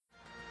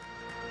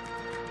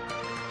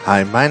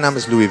Hi, mijn naam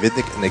is Louis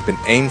Wittig en ik ben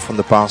één van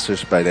de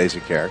pastors bij deze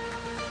kerk.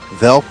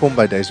 Welkom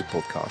bij deze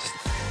podcast.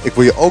 Ik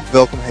wil je ook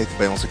welkom heten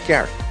bij onze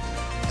kerk.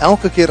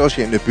 Elke keer als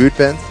je in de buurt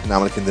bent,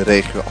 namelijk in de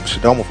regio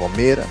Amsterdam of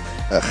Almere,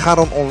 ga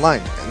dan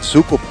online en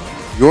zoek op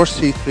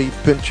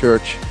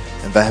yourc3.church.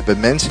 En wij hebben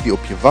mensen die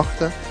op je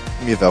wachten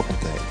om je welkom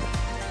te heten.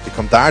 Je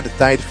kan daar de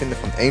tijd vinden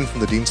van één van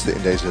de diensten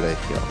in deze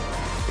regio.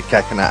 Ik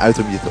kijk ernaar uit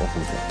om je te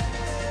ontmoeten.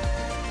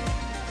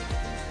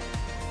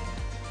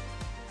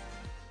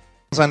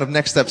 We zijn op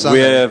Next Step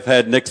Sunday. We have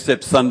had Next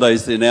Step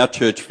Sundays in our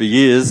church for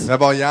years. We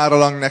hebben al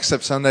jarenlang Next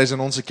Step Sundays in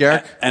onze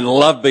kerk. And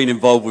love being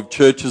involved with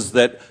churches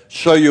that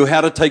show you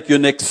how to take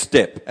your next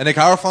step. En ik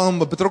hou ervan om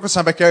betrokken te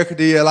zijn bij kerken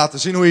die laten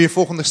zien hoe je je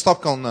volgende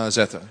stap kan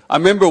zetten. I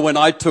remember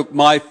when I took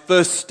my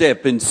first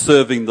step in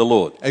serving the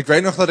Lord. Ik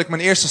weet nog dat ik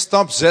mijn eerste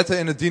stap zette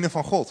in het dienen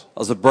van God. I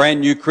was a brand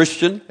new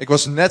Christian. Ik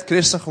was net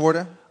christen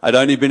geworden. I'd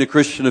only been a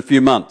Christian a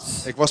few months.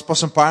 Ik was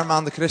pas een paar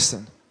maanden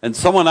christen. And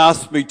someone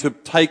asked me to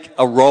take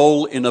a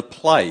role in a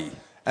play.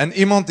 En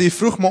iemand die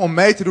vroeg me om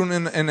mee te doen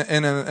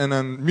in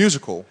een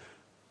musical.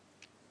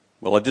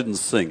 Well, I didn't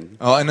sing.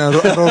 Oh, in een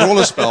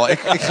rollenspel. Ik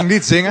ging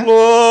niet zingen. You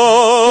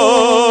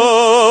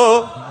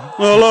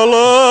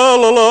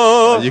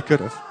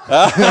could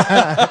have.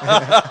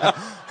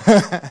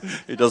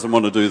 He doesn't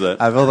want to do that.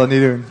 Hij wil dat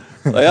niet doen.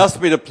 They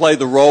asked me to play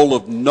the role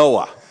of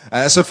Noah.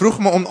 Ze vroeg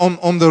me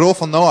om de rol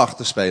van Noach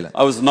te spelen.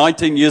 I was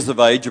 19 years of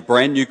age, a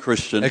brand new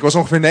Christian. Ik was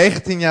ongeveer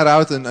 19 jaar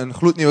oud, een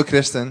gloednieuwe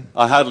christen.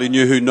 I hardly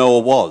knew who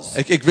Noah was.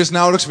 Ik wist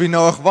nauwelijks wie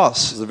Noach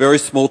was. It was a very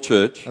small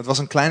church. Het was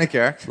een kleine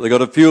kerk. They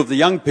got a few of the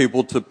young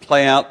people to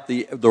play out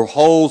the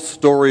whole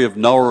story of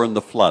Noah and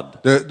the flood.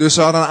 Dus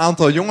ze hadden een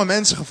aantal jonge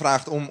mensen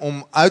gevraagd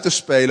om uit te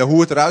spelen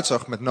hoe het eruit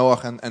zag met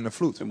Noach en de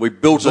vloed. And we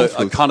built a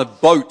kind of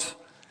boat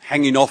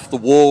hanging off the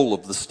wall of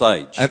the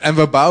stage. En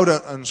we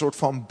bouwden een soort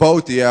van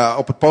boot die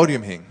op het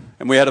podium hing.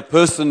 And we had a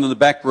person in the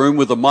back room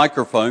with a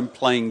microphone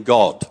playing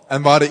God.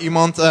 En we hadden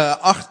iemand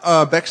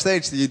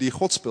backstage die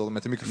God speelde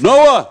met de microfoon.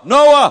 Noah,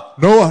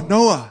 Noah!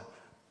 Noah.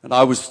 And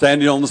I was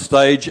standing on the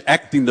stage,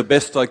 acting the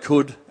best I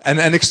could.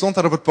 En ik stond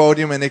daar op het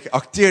podium en ik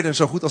acteerde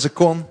zo goed als ik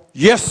kon.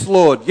 Yes,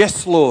 Lord,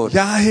 yes, Lord.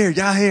 Ja, Heer,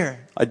 ja, Heer.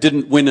 I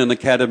didn't win an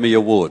Academy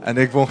Award. En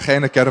ik won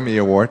geen Academy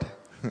Award.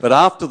 But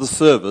after the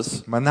service,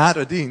 Maar na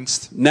de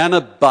dienst,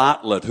 Nana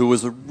Bartlett, who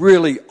was a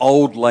really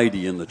old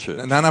lady in the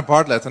church. Nana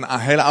Bartlett, een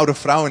hele oude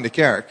vrouw in de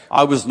kerk.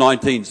 I was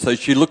 19, so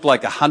she looked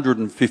like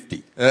 150.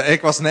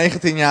 Ik was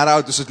 19 jaar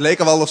oud, dus het leek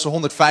al wel of ze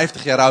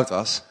 150 jaar oud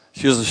was.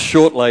 She was a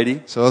short lady.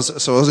 Ze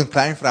was een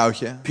klein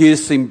vrouwtje.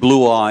 Piercing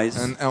blue eyes.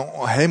 En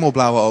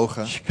hemelblauwe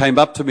ogen. She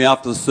came up to me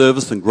after the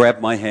service and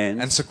grabbed my hand.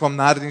 En ze kwam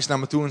na de dienst naar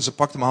me toe en ze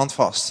pakte mijn hand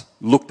vast.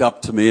 Looked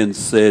up to me and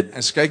said,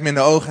 En ze keek me in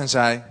de ogen en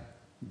zei...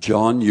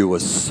 John, you were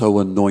so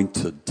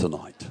anointed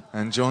tonight.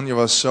 En John, je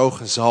was zo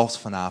gezalfd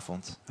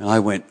vanavond. And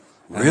I went,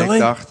 really? En ik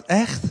dacht,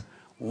 echt?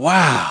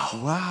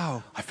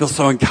 Wow. I feel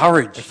so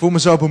encouraged. Ik voel me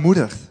zo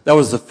bemoedigd. That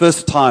was the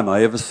first time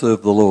I ever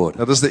served the Lord.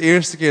 Dat is de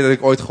eerste keer dat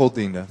ik ooit God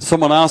diende.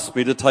 Someone asked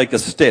me to take a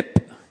step.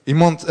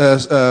 Iemand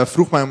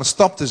vroeg mij om een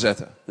stap te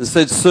zetten. And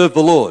said, serve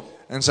the Lord.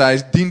 En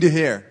zei, dien de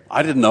Heer.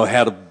 I didn't know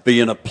how to be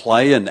in a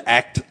play and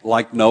act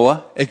like Noah.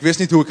 Ik wist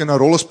niet hoe ik in een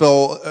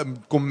rollenspel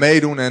kon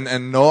meedoen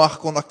en Noach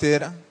kon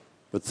acteren.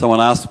 But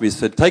someone asked me,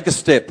 said, take a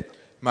step.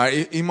 Maar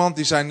iemand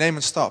die zei, neem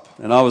een stap.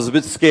 And I was a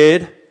bit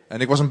scared.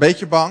 En ik was een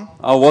beetje bang.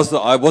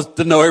 Didn't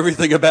know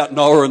everything about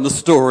Noah and the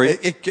story.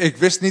 Ik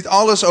wist niet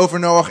alles over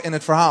Noach in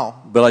het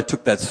verhaal. But I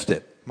took that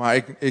step.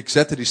 Maar ik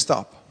zette die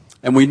stap.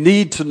 And we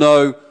need to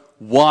know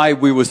why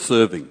we were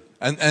serving.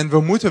 En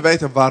we moeten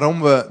weten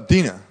waarom we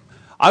dienen.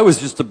 I was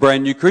just a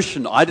brand new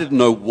Christian. I didn't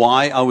know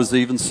why I was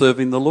even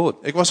serving the Lord.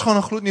 Ik was gewoon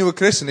een gloednieuwe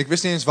christen. Ik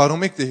wist niet eens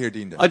waarom ik de Heer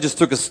diende. I just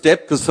took a step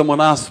because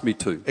someone asked me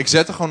to. Ik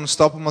zette gewoon een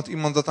stap omdat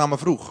iemand dat aan me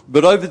vroeg.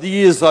 But over the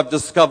years I've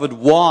discovered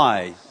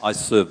why I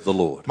serve the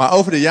Lord. Maar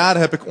over de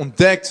jaren heb ik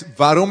ontdekt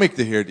waarom ik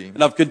de Heer dien.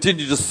 And I've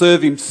continued to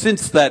serve Him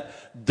since that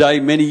day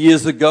many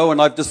years ago, and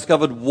I've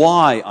discovered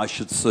why I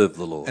should serve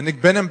the Lord. En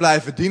ik ben hem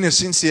blijven dienen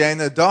sinds die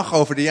ene dag.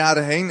 Over de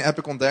jaren heen heb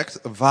ik ontdekt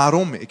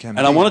waarom ik hem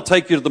dien. And I want to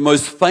take you to the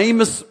most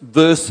famous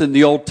verse in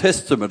the Old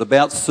Testament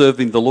about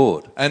serving the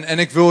Lord. En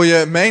ik wil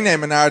je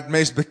meenemen naar het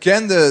meest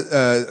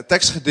bekende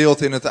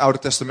tekstgedeelte in het Oude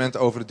Testament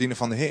over het dienen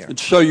van de Heer. And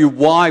show you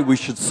why we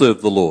should serve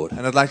the Lord.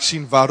 En dat laat je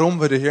zien waarom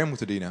we de Heer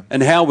moeten dienen.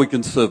 And how we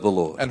can serve the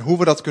Lord. En hoe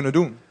we dat kunnen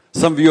doen.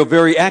 Some of you are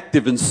very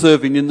active in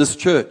serving in this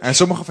church. En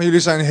sommigen van jullie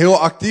zijn heel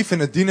actief in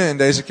het dienen in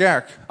deze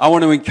kerk. I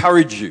want to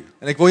encourage you.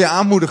 En ik wil je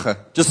aanmoedigen.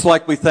 Just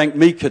like we thank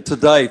Mika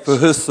today for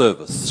her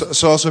service.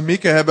 Zoals we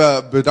Mieke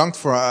hebben bedankt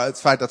voor het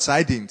feit dat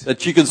zij dient.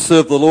 That you can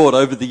serve the Lord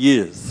over the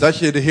years. Dat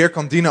je de Heer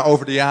kan dienen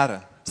over de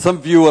jaren. Some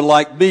of you are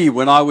like me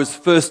when I was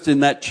first in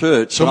that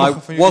church and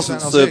I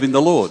wasn't serving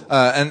the Lord.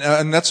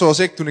 En net zoals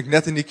ik, toen ik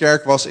net in die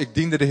kerk was, ik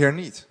diende de Heer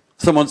niet.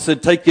 Someone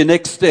said, take your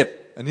next step.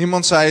 En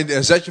iemand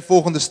zei, zet je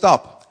volgende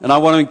stap. And I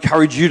want to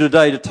encourage you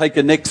today to take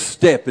a next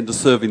step into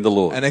serving the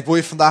Lord. En ik wil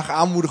je vandaag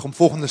aanmoedigen om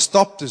volgende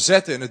stap te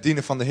zetten in het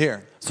dienen van de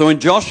Heer. So in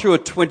Joshua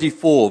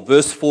 24,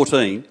 verse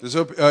 14, Dus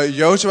op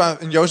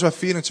in Jozua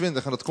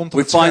 24, en dat komt op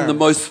we het find the scherm,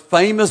 most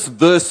famous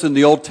verse in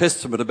the Old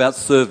Testament about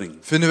serving.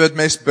 vinden we het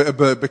meest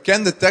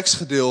bekende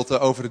tekstgedeelte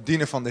over het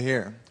dienen van de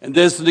Heer. And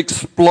there's an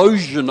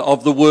explosion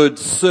of the word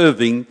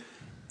serving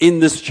in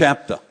this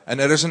chapter. En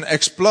er is een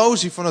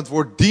explosie van het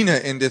woord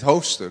dienen in dit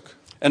hoofdstuk.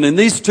 And in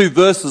these two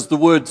verses, the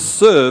word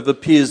serve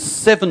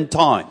appears 7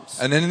 times.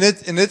 En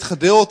in dit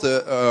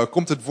gedeelte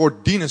komt het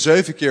woord dienen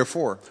 7 keer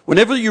voor.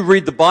 Whenever you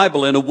read the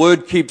Bible and a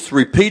word keeps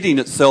repeating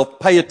itself,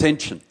 pay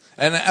attention.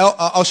 En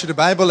als je de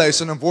Bijbel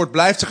leest en een woord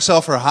blijft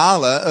zichzelf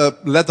herhalen,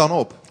 let dan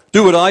op.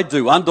 Do what I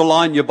do.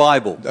 Underline your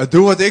Bible.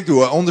 Doe wat ik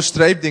doe,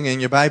 onderstreep dingen in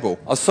je Bijbel.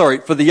 Oh,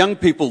 sorry. For the young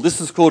people, this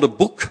is called a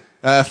book.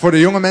 Voor de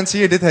jonge mensen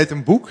hier, dit heet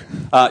een boek.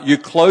 You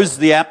close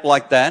the app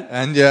like that.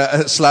 En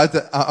je sluit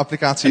de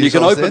applicatie And you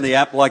can zoals open dit. the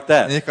app like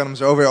En that. je kan hem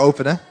zo weer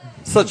openen.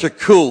 Such a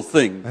cool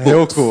thing. Heel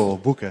Books. cool,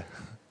 boeken.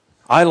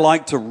 I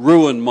like to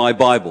ruin my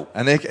Bible.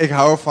 En ik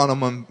hou ervan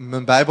om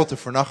mijn Bijbel te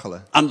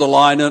vernachelen.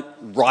 Underline it,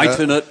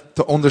 write in it.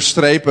 Te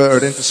onderstrepen,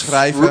 erin te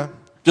schrijven.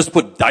 Just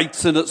put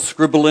dates in it,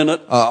 scribble in it.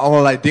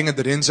 Allerlei dingen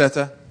erin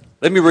zetten.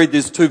 Let me read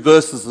these 2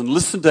 verses and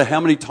listen to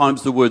how many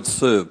times the word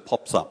serve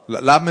pops up.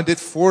 Laat me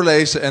dit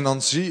voorlezen en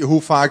dan zie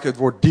hoe vaak het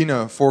woord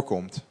dienen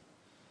voorkomt.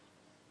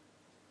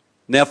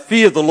 Now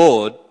fear the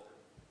Lord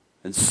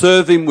and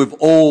serve him with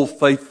all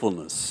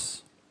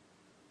faithfulness.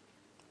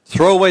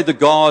 Throw away the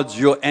gods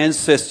your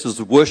ancestors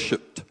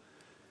worshipped,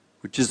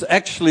 which is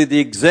actually the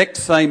exact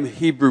same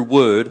Hebrew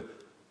word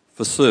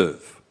for serve.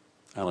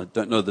 And I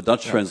don't know the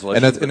Dutch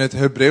translation. En in het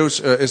Hebreeuws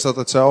is dat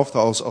hetzelfde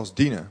als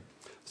dienen.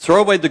 Throw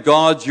away the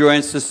gods your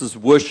ancestors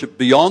worshipped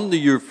beyond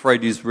the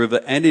Euphrates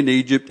River and in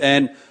Egypt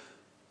and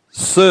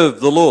serve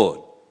the Lord.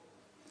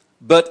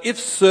 But if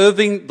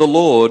serving the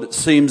Lord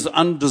seems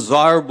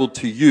undesirable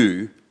to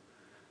you,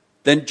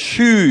 then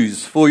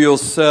choose for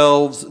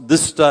yourselves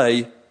this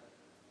day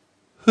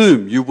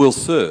whom you will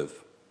serve.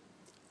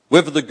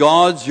 Whether the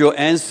gods your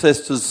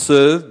ancestors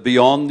served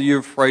beyond the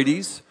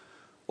Euphrates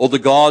or the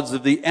gods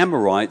of the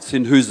Amorites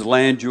in whose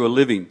land you are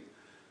living.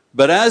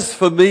 But as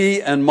for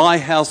me and my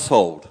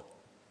household,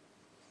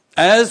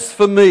 as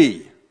for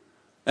me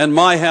and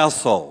my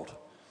household,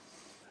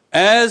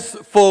 as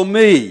for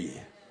me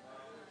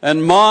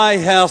and my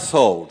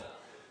household,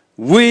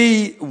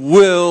 we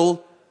will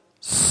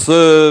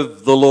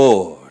serve the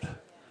Lord.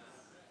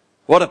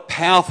 What a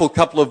powerful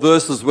couple of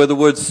verses where the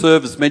word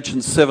serve is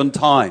mentioned 7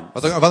 times.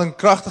 Wat een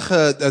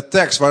krachtige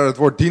tekst waar het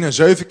woord dienen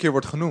 7 keer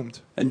wordt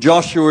genoemd. And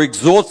Joshua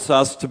exhorts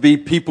us to be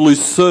people who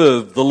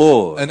serve the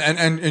Lord.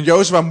 En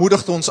Jozua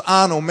moedigt ons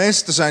aan om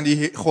mensen te zijn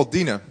die God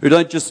dienen. Who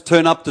don't just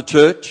turn up to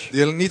church,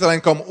 Die niet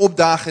alleen komen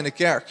opdagen in de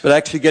kerk, but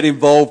actually get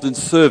involved in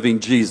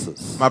serving Jesus.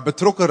 maar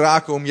betrokken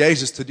raken om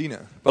Jezus te dienen.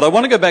 But I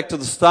want to go back to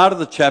the start of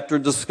the chapter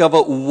and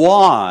discover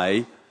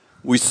why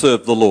we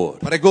serve the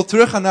Lord. Maar ik wil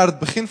teruggaan naar het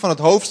begin van het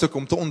hoofdstuk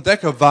om te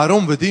ontdekken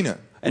waarom we dienen.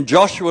 And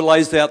Joshua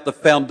lays out the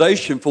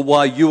foundation for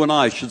why you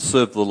and I should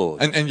serve the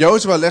Lord. En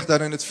Jozua legt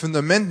daarin het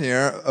fundament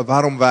neer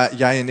waarom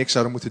jij en ik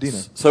zouden moeten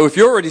dienen. So if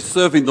you're already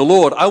serving the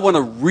Lord, I want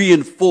to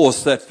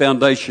reinforce that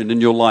foundation in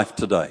your life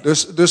today.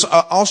 Dus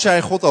als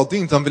jij God al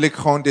dient, dan wil ik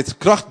gewoon dit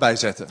kracht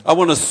bijzetten. I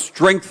want to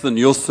strengthen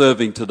your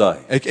serving today.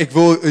 Ik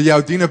wil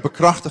jouw dienen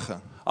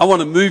bekrachtigen. I want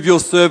to move your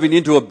serving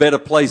into a better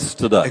place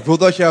today. Ik wil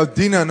dat jouw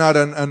dienen naar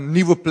een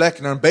nieuwe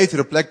plek, naar een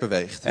betere plek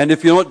beweegt. And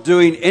if you're not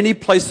doing any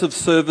place of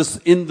service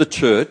in the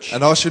church,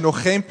 En als je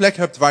nog geen plek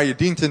hebt waar je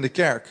dient in de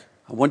kerk,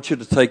 I want you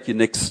to take your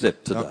next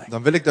step today.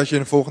 dan wil ik dat je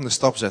een volgende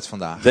stap zet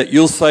vandaag. That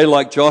you'll say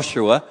like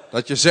Joshua,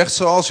 Dat je zegt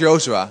zoals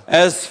Jozua.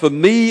 as for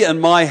me and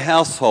my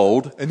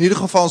household, In ieder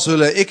geval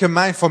zullen ik en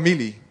mijn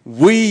familie,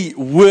 we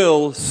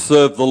will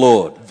serve the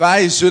Lord.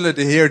 wij zullen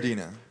de Heer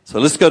dienen. So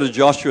let's go to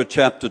Joshua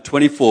chapter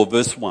 24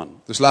 verse 1.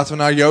 Dus laten we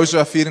naar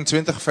Jozua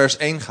 24 vers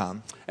 1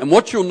 gaan. And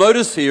what you'll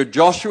notice here,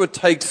 Joshua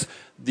takes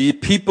the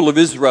people of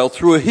Israel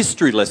through a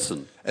history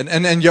lesson.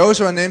 En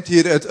Jozua neemt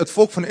hier het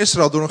volk van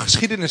Israël door een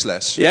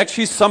geschiedenisles. He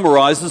actually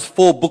summarizes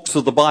 4 books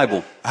of the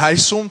Bible. Hij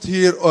somt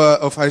hier,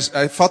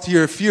 hij vat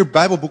hier 4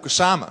 Bijbelboeken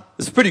samen.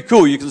 It's pretty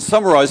cool. You can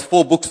summarize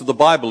 4 books of the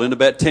Bible in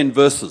about 10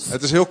 verses.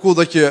 Het is heel cool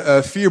dat je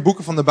 4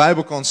 boeken van de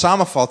Bijbel kan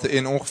samenvatten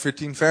in ongeveer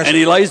 10 And versen.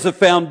 he lays a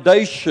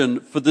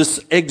foundation for this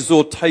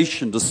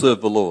exhortation to serve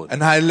the Lord.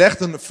 En hij legt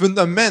een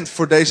fundament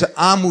voor deze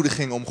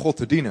aanmoediging om God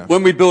te dienen.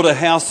 When we build a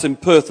house in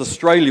Perth,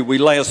 Australia, we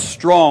lay a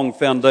strong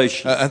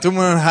foundation. En toen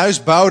we een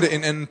huis bouwden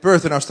in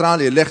Perth in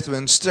Australië, legden we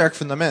een sterk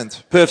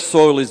fundament. Perth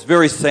soil is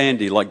very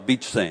sandy, like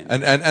beach sand.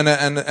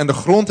 En de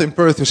grond in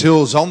Perth is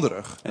heel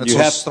zanderig, net you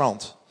zoals have-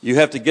 strand. You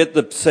have to get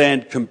the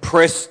sand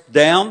compressed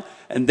down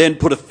and then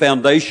put a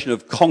foundation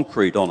of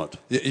concrete on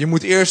it. Je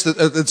moet eerst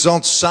het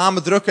zand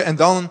samendrukken en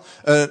dan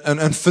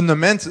een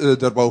fundament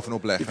erbovenop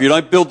If leggen. you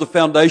don't build the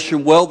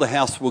foundation well, the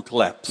house will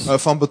collapse.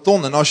 Van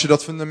beton. En als je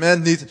dat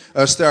fundament niet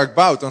sterk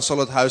bouwt, dan zal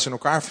het huis in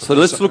elkaar So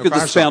let's look at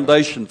elkaar this zakken.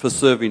 foundation for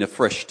serving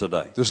afresh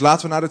today. Dus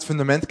laten we naar het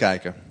fundament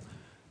kijken.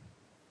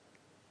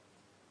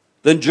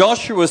 Then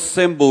Joshua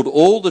assembled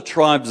all the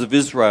tribes of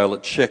Israel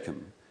at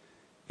Shechem.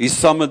 He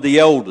summoned the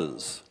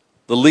elders,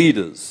 the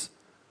leaders,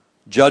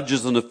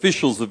 judges and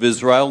officials of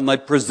Israel, and they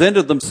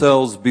presented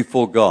themselves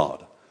before God.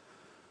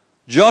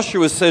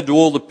 Joshua said to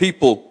all the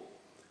people,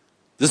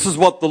 "This is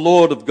what the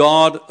Lord of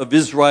God of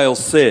Israel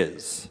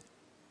says."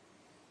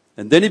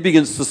 And then he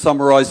begins to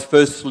summarize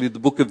firstly the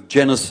book of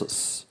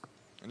Genesis.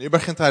 En hier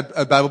begint hij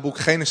het Bijbelboek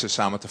Genesis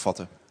samen te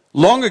vatten.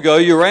 Long ago,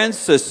 your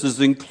ancestors,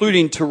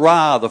 including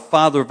Terah, the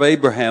father of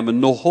Abraham, and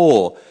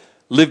Nahor,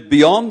 lived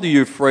beyond the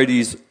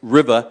Euphrates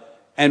River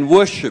and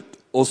worshipped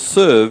or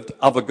served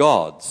other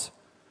gods.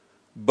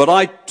 But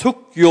I took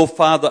your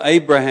father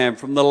Abraham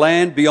from the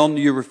land beyond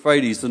the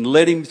Euphrates and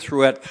led him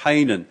throughout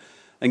Canaan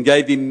and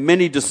gave him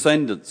many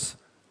descendants.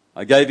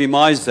 I gave him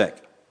Isaac.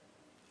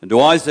 And to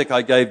Isaac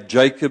I gave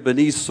Jacob and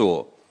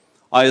Esau.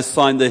 I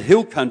assigned the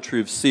hill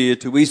country of Seir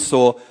to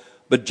Esau,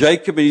 but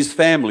Jacob and his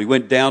family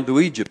went down to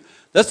Egypt.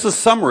 That's the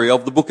summary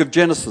of the book of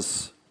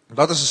Genesis.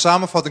 Dat is de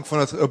samenvatting van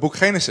het boek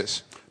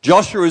Genesis.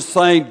 Joshua is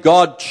saying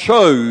God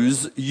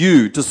chose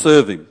you to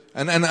serve him.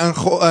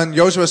 En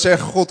Jozua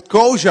zegt, God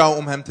koos jou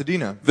om hem te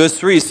dienen. Verse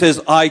 3 says,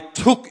 I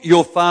took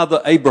your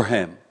father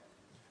Abraham.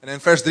 En in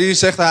vers 3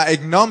 zegt hij,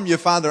 ik nam je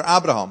vader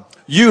Abraham.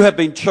 You have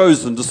been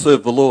chosen to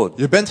serve the Lord.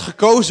 Je bent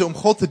gekozen om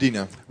God te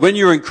dienen. When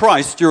you're in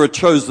Christ, you're a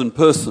chosen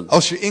person.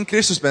 Als je in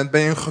Christus bent,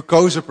 ben je een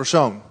gekozen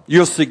persoon.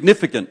 You're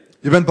significant.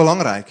 Je bent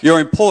belangrijk. You're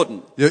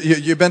important.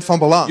 Je bent van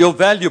belang. You're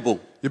valuable.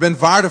 Je bent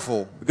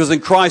waardevol. Because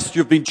in Christ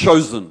you've been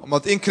chosen.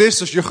 Omdat in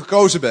Christus je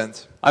gekozen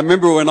bent. I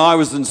remember when I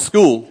was in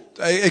school.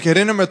 Ik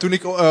herinner me toen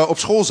ik op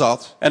school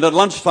zat. And at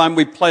lunchtime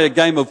we'd play a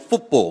game of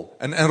football.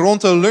 En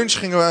rond de lunch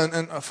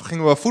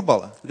gingen we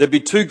voetballen. There'd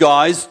be two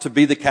guys to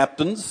be the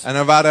captains. En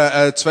er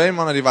waren twee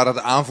mannen die waren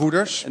de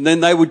aanvoerders. And then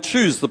they would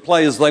choose the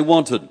players they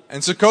wanted.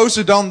 En ze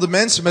kozen dan de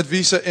mensen met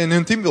wie ze in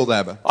hun team wilden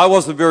hebben. I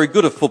wasn't very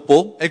good at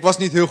football. Ik was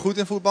niet heel goed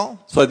in voetbal.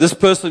 So this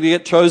person to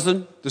get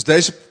chosen. Dus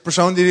deze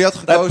persoon die had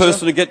gekozen. That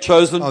person to get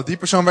chosen. Oh, die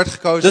persoon werd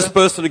gekozen. This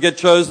person to get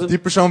chosen. Die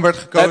persoon werd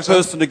gekozen. That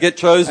person to get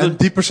chosen. En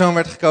die persoon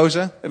werd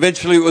gekozen.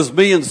 Eventually it was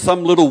me and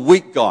some little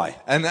weak guy.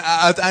 En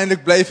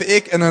uiteindelijk bleven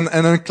ik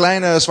en een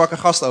kleine zwakke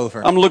gast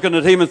over. I'm looking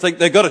at him and think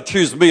they've got to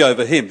choose me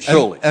over him,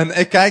 surely. En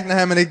ik kijk naar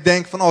hem en ik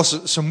denk van,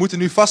 ze moeten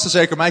nu vast en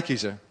zeker mij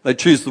kiezen. They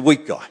choose the weak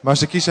guy. Maar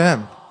ze kiezen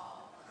hem.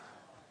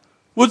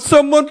 Would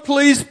someone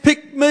please pick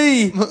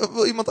me?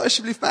 Wil iemand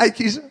alsjeblieft mij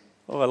kiezen?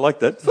 Oh, I like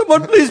that.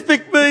 Someone please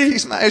pick me.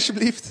 Kies mij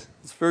alsjeblieft.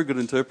 It's very good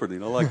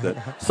interpreting. I like that.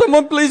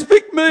 Someone please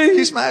pick me.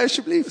 Kies mij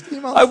alsjeblieft.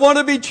 Iemand. I want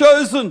to be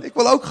chosen. Ik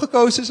wil ook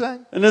gekozen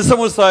zijn. And then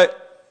someone say,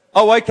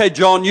 "Oh, okay,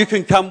 John, you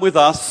can come with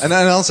us." En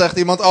dan zegt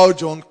iemand, oh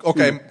John,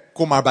 oké,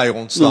 kom maar bij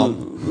ons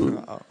dan.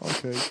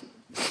 Okay.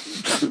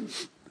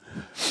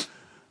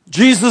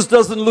 Jesus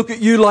doesn't look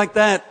at you like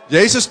that.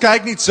 Jezus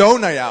kijkt niet zo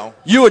naar jou.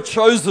 You are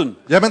chosen.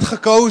 Jij bent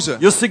gekozen.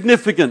 You're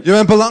significant. Je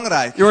bent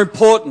belangrijk. You're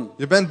important.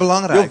 Je bent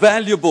belangrijk. You're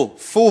valuable.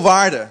 Vol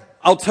waarde.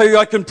 I'll tell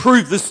you, I can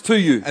prove this to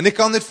you. En ik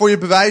kan dit voor je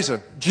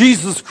bewijzen.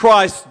 Jesus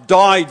Christ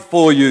died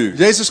for you.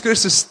 Jezus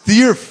Christus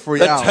stierf voor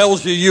jou. That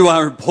tells you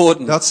are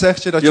important. Dat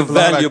zegt je dat You're je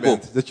belangrijk valuable.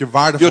 bent. Dat je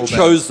waardevol You're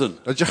bent. chosen.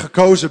 Dat je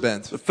gekozen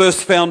bent. The first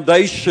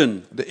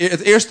foundation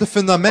Het eerste of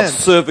fundament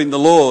serving the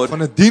Lord. van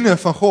het dienen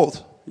van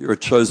God You're a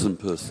chosen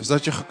person. is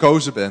dat je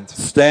gekozen bent.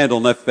 Stand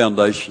on that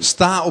foundation.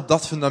 Sta op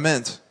dat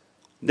fundament.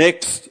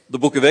 Next, the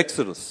book of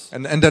Exodus,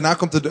 En daarna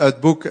komt het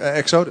boek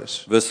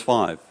Exodus. verse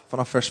 5.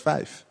 Vanaf vers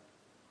 5.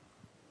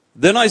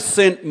 Then I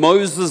sent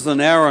Moses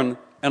and Aaron,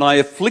 and I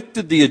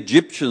afflicted the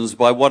Egyptians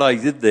by what I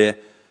did there,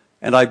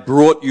 and I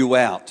brought you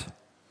out.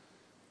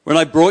 When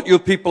I brought your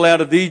people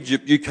out of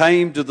Egypt, you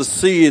came to the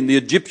sea, and the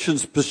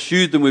Egyptians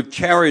pursued them with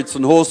chariots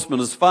and horsemen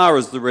as far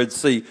as the Red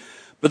Sea.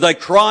 But they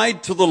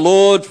cried to the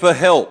Lord for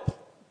help.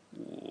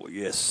 Oh,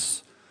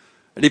 yes.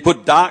 And he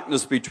put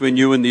darkness between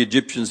you and the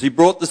Egyptians. He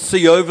brought the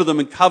sea over them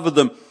and covered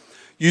them.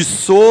 You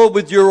saw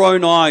with your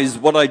own eyes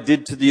what I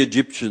did to the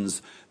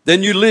Egyptians.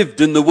 Then you lived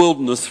in the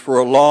wilderness for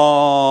a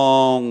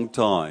long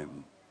time.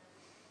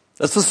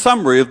 That's a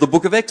summary of the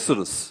book of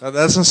Exodus.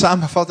 Dat is een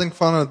samenvatting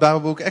van het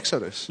Bijbelboek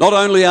Exodus. Not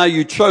only are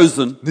you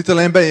chosen, Niet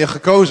alleen ben je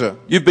gekozen.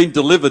 you've been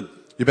delivered.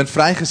 Je bent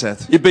vrijgezet.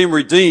 You've been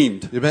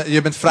redeemed. Je bent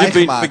You've been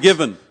vrijgemaakt.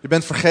 forgiven. Je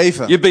bent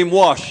vergeven. You've been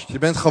washed. Je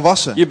bent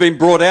gewassen. You've been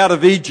brought out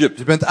of Egypt.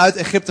 Je bent uit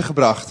Egypte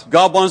gebracht.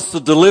 God wants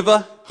to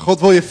deliver, God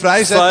wil je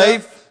vrijzetten.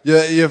 save,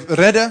 Je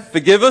redden.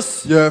 forgive us,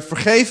 Je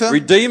vergeven.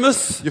 redeem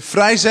us. Je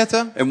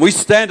vrijzetten. And we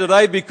stand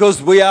today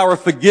because we are a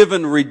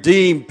forgiven,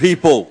 redeemed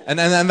people.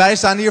 En wij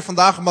staan hier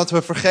vandaag omdat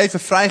we vergeven,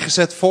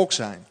 vrijgezet volk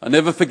zijn. I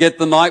never forget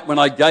the night when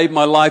I gave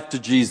my life to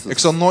Jesus. Ik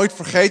zal nooit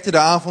vergeten de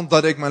avond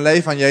dat ik mijn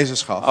leven aan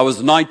Jezus gaf. I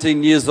was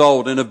 19 years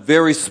old in a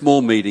very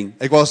small meeting.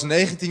 Ik was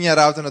 19 jaar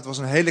oud en het was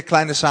een hele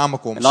kleine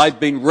samenkomst. And I'd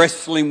been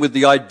wrestling with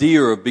the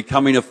idea of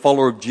becoming a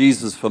follower of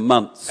Jesus for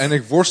months. En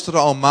ik worstelde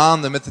al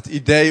maanden met het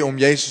idee om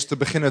Jezus te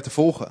beginnen te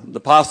volgen. The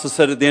pastor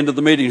said at the end of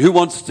the meeting, who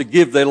wants to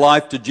give their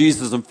life to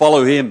Jesus and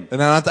follow him?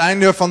 En aan het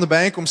einde van de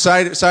bijeenkomst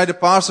zei de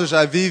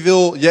pastor, wie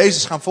wil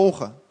Jezus gaan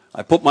volgen?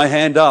 I put my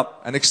hand up.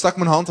 En ik stak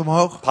mijn hand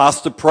omhoog.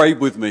 Pastor prayed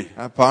with me.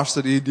 Ja,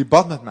 pastor die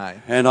bad met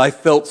mij. And I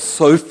felt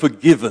so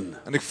forgiven.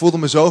 En ik voelde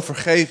me zo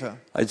vergeven.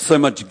 I had so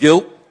much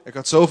guilt. Ik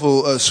had zoveel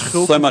So much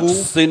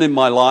schuldgevoel. sin in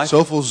my life.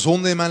 Zoveel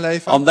zonde in mijn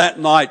leven. On that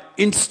night,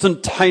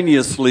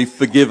 instantaneously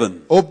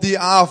forgiven. Op die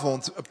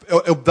avond,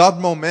 op dat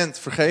moment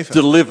vergeven.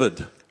 Delivered.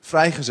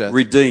 Vrijgezet.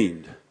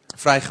 Redeemed.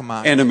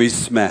 Vrijgemaakt.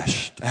 Enemies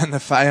smashed. En de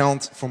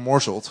vijand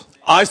vermorzeld.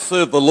 I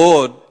serve the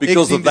Lord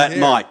because of de that Heer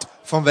night.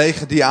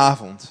 vanwege die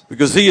avond.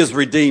 Because He has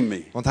redeemed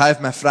me. Want hij heeft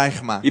mij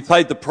vrijgemaakt. He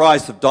paid the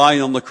price of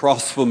dying on the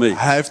cross for me.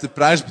 Hij heeft de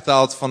prijs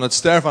betaald van het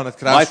sterven aan het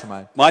kruis voor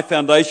mij. My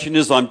foundation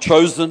is I'm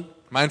chosen.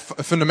 Mijn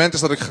fundament is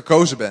dat ik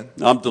gekozen ben.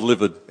 I'm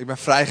delivered. Ik ben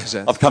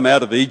vrijgezet. I've come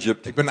out of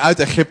Egypt. Ik ben uit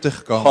Egypte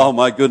gekomen. Oh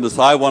my goodness,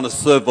 I want to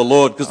serve the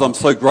Lord because I'm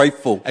so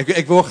grateful.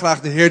 Ik wil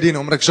graag de Heer dienen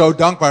omdat ik zo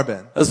dankbaar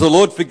ben. Has the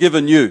Lord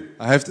forgiven you?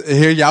 Hij heeft de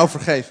Heer jou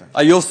vergeven.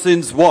 Are your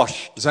sins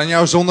washed? Zijn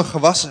jouw zonden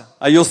gewassen?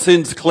 Are your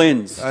sins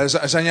cleansed?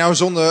 Zijn jouw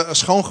zonden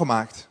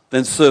schoongemaakt?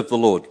 Then serve the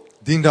Lord.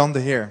 Dien dan de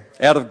Heer.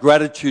 Out of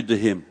gratitude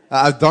to Him.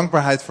 Uit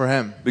dankbaarheid voor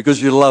Hem.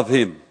 Because you love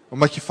Him.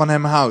 Omdat je van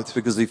Hem houdt.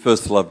 Because He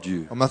first loved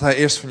you. Omdat Hij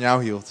eerst van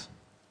jou hield.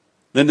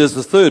 Then there's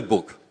the third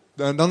book.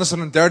 Dan is er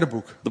een derde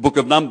boek. The book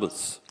of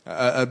Numbers.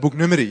 Het boek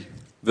Numeri.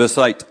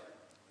 Verse 8.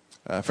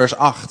 Vers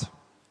 8.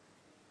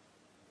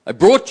 I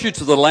brought you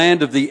to the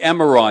land of the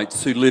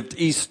Amorites who lived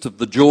east of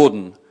the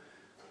Jordan.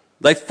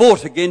 They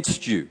fought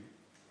against you,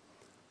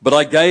 but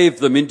I gave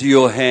them into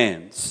your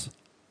hands.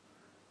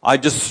 I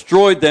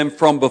destroyed them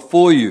from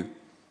before you,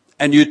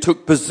 and you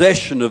took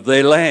possession of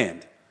their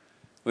land.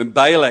 When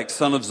Balak,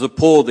 son of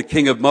Zippor, the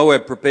king of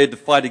Moab, prepared to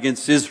fight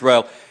against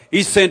Israel,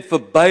 he sent for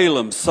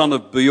Balaam, son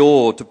of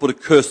Beor, to put a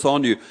curse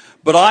on you.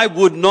 But I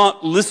would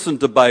not listen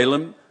to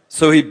Balaam,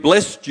 so he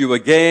blessed you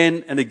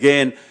again and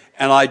again,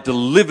 and I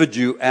delivered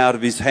you out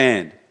of his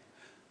hand.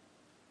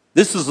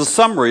 This is a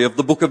summary of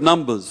the book of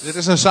Numbers. Dit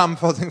is een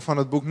samenvatting van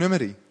het boek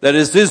Numeri. That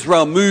as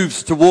Israel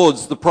moves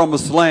towards the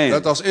promised land,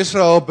 Dat als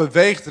Israël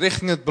beweegt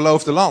richting het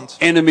beloofde land.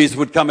 enemies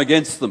would come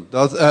against them.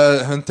 Dat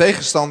hun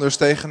tegenstanders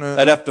tegen They'd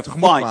hun have to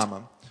tegemoet fight.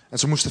 kwamen. En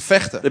ze moesten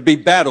vechten. There'd be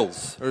battles,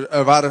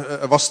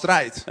 Er was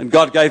strijd. and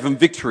God gave them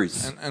victories.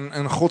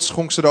 En God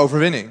schonk ze de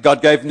overwinning. God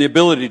gave them the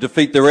ability to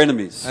defeat their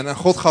enemies. En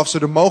God gaf ze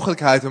de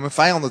mogelijkheid om hun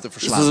vijanden te This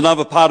is verslaan.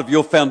 another part of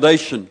your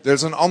foundation. Dit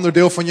is een ander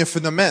deel van je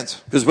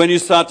fundament. Because when you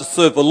start to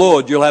serve the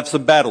Lord, you'll have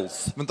some battles.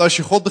 Want als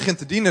je God begint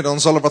te dienen, dan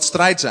zal er wat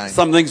strijd zijn.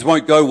 Some things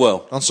won't go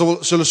well. Dan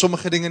zullen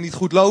sommige dingen niet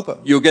goed lopen.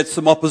 You'll get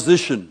some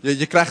opposition.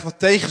 Je krijgt wat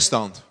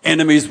tegenstand.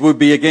 Enemies will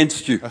be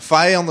against you.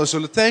 Vijanden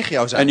zullen tegen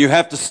jou zijn. And you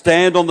have to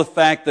stand on the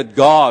fact that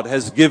God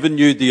has given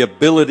you the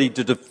ability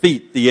to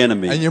defeat the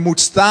enemy. En je moet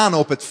staan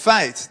op het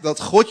feit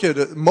dat God je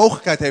de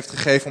mogelijkheid heeft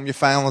gegeven om je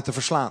vijanden te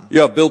verslaan.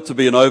 You are built to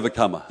be an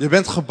overcomer. Je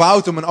bent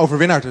gebouwd om een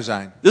overwinnaar te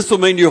zijn. This will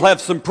mean you'll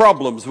have some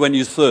problems when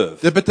you serve.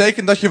 Dit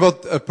betekent dat je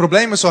wat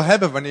problemen zal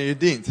hebben wanneer je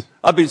dient.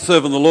 I've been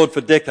serving the Lord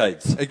for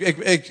decades.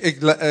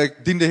 Ik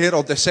dien de Heer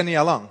al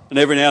decennia lang. And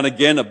every now and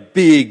again a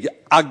big,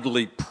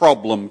 ugly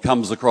problem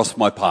comes across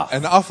my path.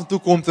 En af en toe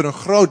komt er een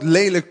groot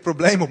lelijk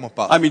probleem op mijn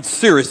pad. I mean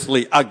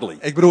seriously ugly.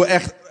 Ik bedoel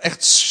echt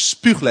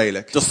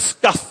spuuglelijk.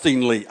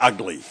 Disgustingly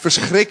ugly.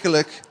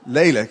 Verschrikkelijk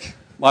lelijk.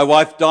 My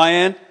wife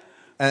Diane,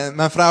 En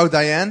mijn vrouw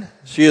Diane,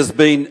 she has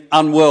been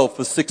unwell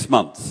for 6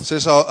 months. ze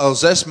is al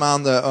 6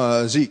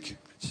 maanden ziek.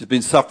 She's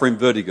been suffering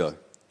vertigo.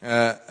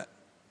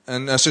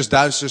 En ze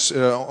is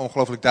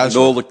ongelooflijk And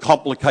duizelig. all the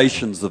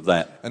complications of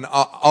that. En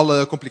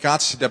alle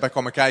complicaties die daarbij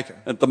komen kijken.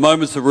 At the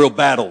moment it's a real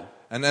battle.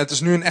 En het is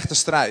nu een echte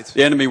strijd.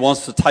 The enemy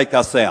wants to take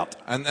us out.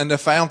 En de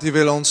vijand die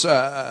wil ons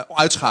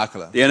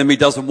uitschakelen. The enemy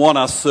doesn't want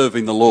us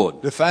serving the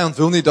Lord. De vijand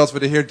wil niet dat we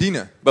de Heer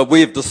dienen. But we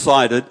have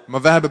decided,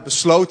 Maar we hebben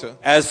besloten,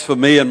 as for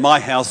me and my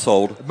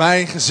household,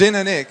 mijn gezin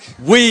en ik,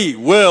 we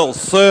will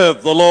serve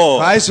the Lord.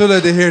 wij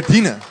zullen de Heer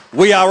dienen.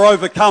 We are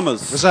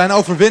overcomers. We zijn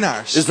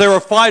overwinnaars. Is there a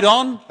fight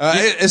on?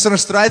 Is er een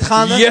strijd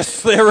gaande? Yes,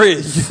 there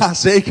is. Ja,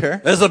 zeker.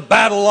 There's a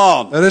battle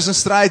on. Er is een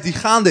strijd die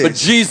gaande But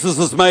is. Jesus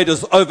has made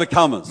us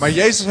overcomers. Maar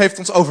Jezus heeft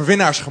ons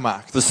overwinnaars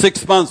gemaakt. For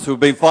 6 months we've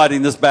been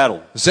fighting this battle.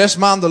 6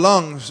 maanden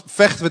lang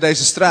vechten we deze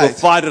We'll strijd.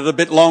 fight it a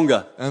bit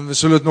longer En we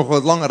zullen het nog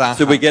wat langer till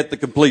we aangaan. get the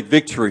complete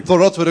victory.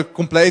 Totdat we de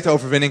complete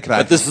overwinning But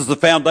krijgen. this is the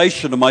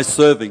foundation of my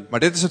serving. Maar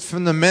dit is het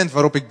fundament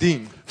waarop ik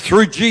dien.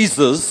 Through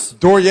Jesus,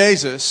 Door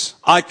Jezus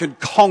I can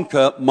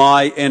conquer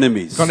my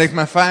enemies. kan ik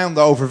mijn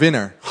vijanden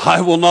overwinnen.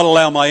 I will not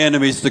allow my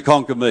enemies to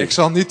conquer me. Ik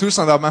zal niet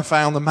toestaan dat mijn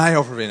vijanden mij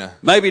overwinnen.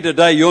 Maybe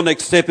today your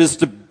next step is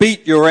to beat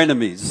your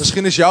enemies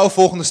Misschien is jouw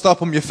volgende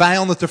stap om je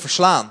vijanden te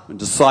verslaan. and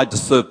decide to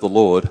serve the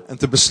Lord En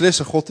te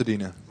beslissen God te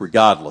dienen.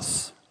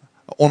 regardless.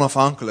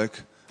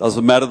 Onafhankelijk.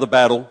 Doesn't matter the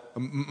battle.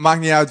 Maakt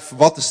niet uit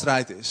wat de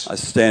strijd is. I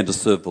stand to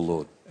serve the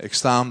Lord. Ik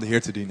sta om de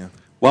Heer te dienen.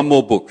 One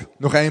more book,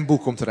 Nog 1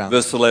 boek komt eraan.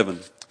 verse 11.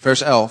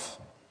 Vers 11.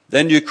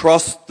 Then you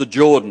crossed the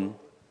Jordan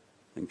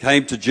and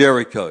came to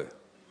Jericho.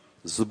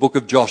 This is the book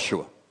of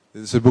Joshua.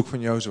 Dit is het boek van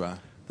Jozua.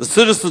 The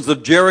citizens of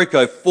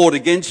Jericho fought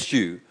against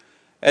you,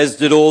 as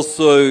did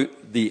also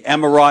the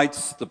Amorites,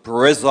 the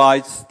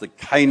Perizzites, the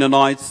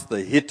Canaanites, the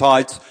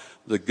Hittites,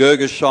 the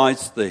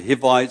Girgashites, the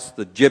Hivites,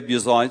 the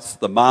Jebusites,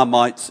 the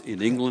Marmites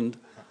in England,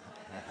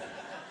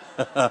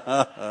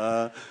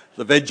 the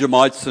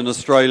Vegemites in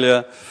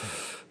Australia.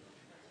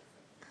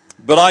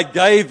 But I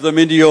gave them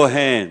into your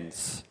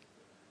hands.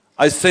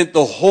 I sent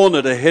the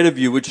hornet ahead of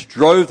you, which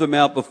drove them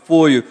out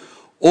before you.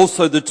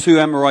 Also the 2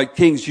 Amorite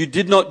kings. You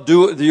did not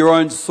do it with your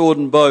own sword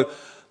and bow.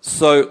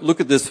 So look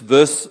at this,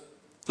 verse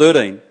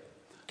 13.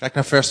 Kijk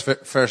naar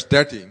vers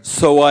 13.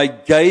 So I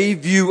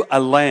gave you a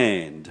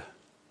land.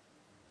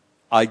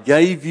 I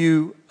gave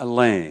you a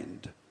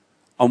land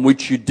on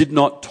which you did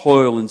not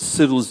toil, and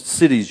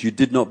cities you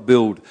did not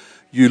build.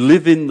 You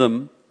live in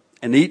them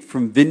and eat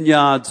from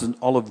vineyards and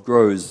olive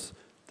groves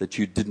that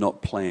you did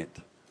not plant.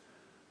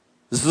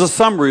 This is a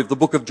summary of the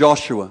book of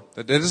Joshua.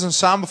 Dit is een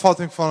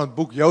samenvatting van het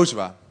boek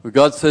Jozua. Where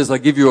God says, I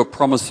give you a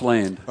promised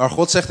land. Waar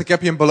God zegt, ik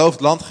heb je een beloofd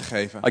land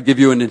gegeven. I give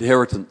you an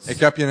inheritance. Ik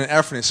heb je een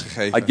erfenis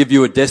gegeven. I give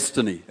you a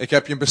destiny. Ik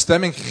heb je een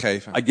bestemming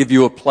gegeven. I give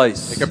you a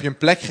place. Ik heb je een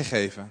plek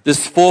gegeven. This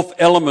fourth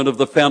element of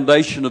the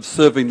foundation of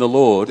serving the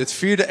Lord Dit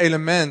vierde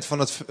element van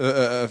het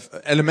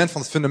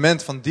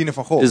fundament van het dienen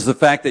van God is the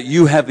fact that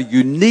you have a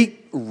unique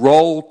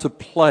role to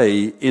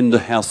play in the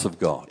house of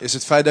God. is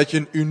het feit dat je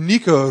een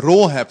unieke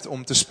rol hebt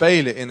om te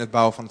spelen in het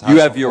bouwen van het huis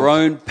You van have God.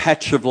 your own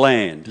patch of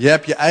land Je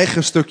hebt je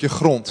eigen stukje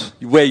grond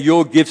where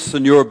your gifts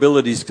and your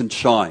abilities can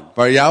shine.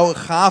 waar jouw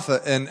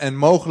gaven en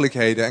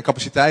mogelijkheden en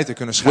capaciteiten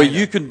kunnen Where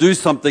you schijnen. can do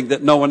something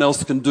that no one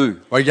else can do.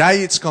 Waar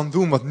jij iets kan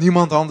doen wat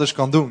niemand anders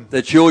kan doen.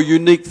 That your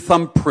unique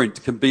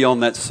thumbprint can be on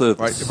that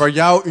service. Waar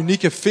jouw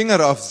unieke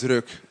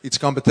vingerafdruk iets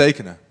kan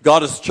betekenen. God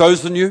has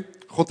chosen you.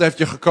 God heeft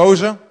je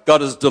gekozen.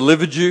 God has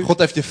delivered you. God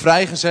heeft je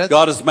vrijgezet.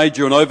 God has made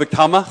you an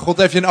overcomer God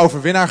heeft je een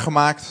overwinnaar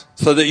gemaakt.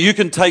 so that you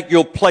can take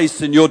your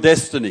place in your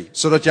destiny.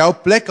 Zodat jouw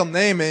plek kan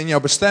nemen in jouw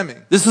bestemming.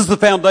 This is the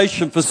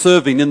foundation for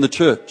serving in the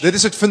church. Dit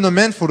is het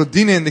fundament voor het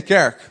dienen in de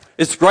kerk.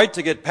 It's great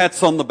to get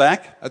pats on the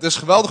back. Het is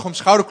geweldig om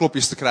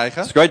schouderklopjes te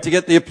krijgen. It's great to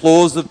get the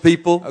applause of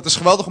people. Het is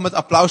geweldig om het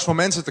applaus van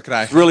mensen te It's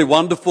krijgen. really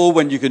wonderful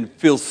when you can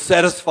feel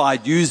satisfied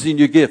using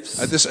your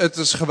gifts. Het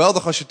is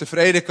geweldig als je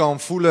tevreden kan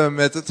voelen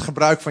met het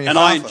gebruik van je And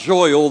I gaven.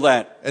 enjoy all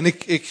that. En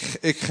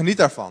ik geniet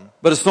daarvan.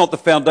 But it's not the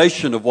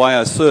foundation of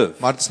why I serve.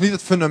 Maar het is niet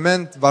het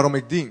fundament waarom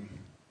ik dien.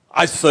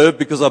 I serve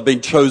because I've been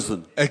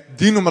chosen. Ik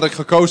dien omdat ik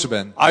gekozen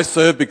ben. I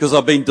serve because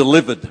I've been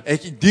delivered.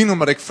 Ik dien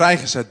omdat ik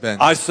vrijgezet ben.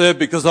 I serve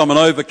because I'm an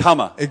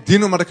overcomer. Ik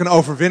dien omdat ik een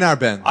overwinnaar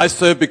ben. I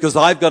serve because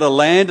I've got a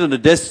land and a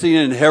destiny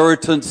and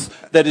inheritance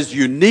that is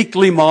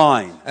uniquely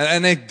mine.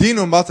 En ik dien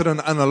omdat er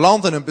een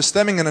land en een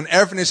bestemming en een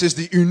erfenis is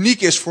die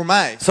uniek is voor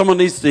mij.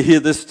 Someone needs to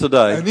hear this En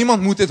today.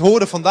 niemand moet dit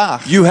horen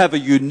vandaag. You have a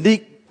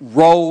unique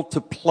role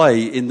to play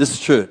in this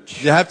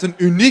church. Je hebt een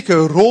unieke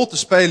rol te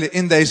spelen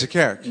in deze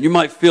kerk. You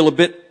might feel a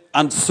bit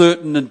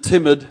uncertain and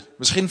timid,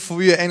 Misschien voel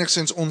je je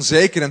enigszins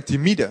onzeker en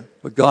timide.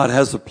 but God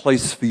has a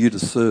place for you to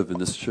serve in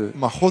this church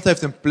Maar God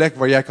heeft een plek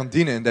waar jij kan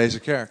dienen in deze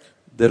kerk.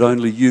 that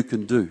only you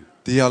can do.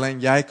 Die alleen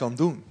jij kan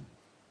doen.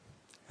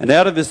 And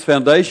out of this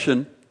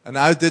foundation, En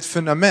uit dit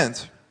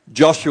fundament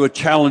Joshua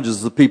challenges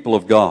the people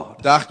of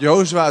God. daagt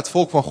Jozua het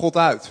volk van God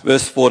uit.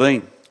 Verse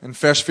 14. In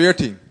vers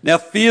 14. Now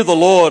fear the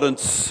Lord and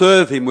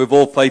serve him with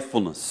all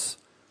faithfulness.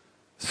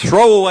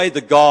 Throw away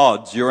the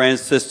gods your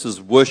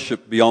ancestors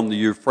worshipped beyond the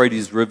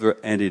Euphrates River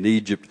and in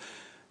Egypt,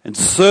 and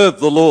serve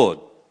the Lord.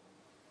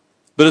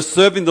 But if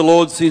serving the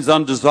Lord seems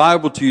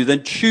undesirable to you,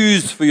 then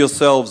choose for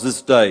yourselves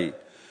this day.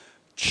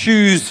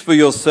 Choose for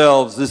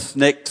yourselves this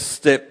next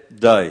step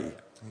day.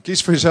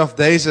 Kies voor jezelf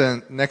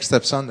deze Next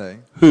Step Sunday.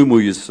 Whom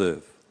will you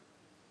serve?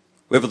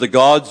 Whether the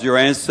gods your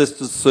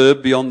ancestors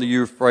served beyond the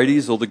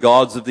Euphrates or the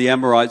gods of the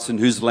Amorites in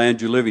whose land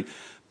you're living.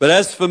 But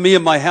as for me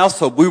and my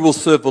household, we will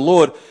serve the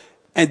Lord.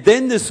 And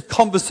then this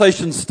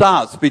conversation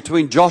starts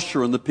between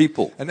Joshua and the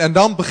people. En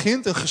dan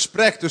begint een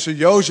gesprek tussen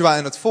Jozua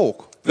en het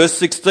volk. Verse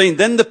 16,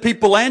 then the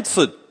people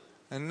answered,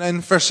 En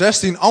in vers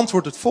 16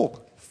 antwoordt het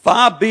volk.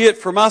 far be it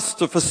from us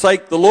to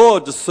forsake the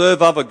Lord to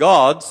serve other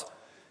gods.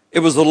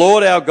 It was the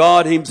Lord our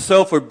God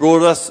himself who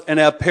brought us and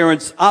our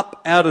parents up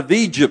out of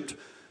Egypt.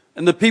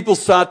 And the people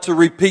start to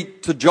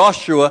repeat to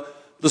Joshua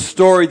the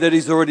story that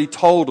he's already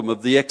told them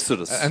of the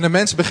Exodus. En de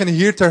mensen beginnen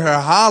hier te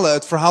herhalen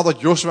het verhaal dat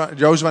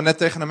Jozua net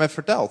tegen hem heeft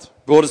verteld.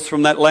 Brought us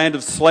from that land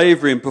of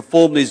slavery and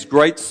performed these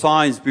great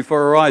signs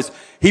before our eyes.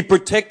 He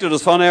protected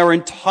us on our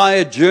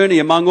entire journey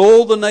among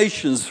all the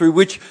nations through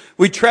which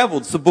we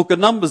traveled. It's the book of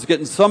Numbers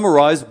getting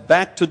summarized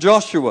back to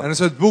Joshua. En het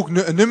is het boek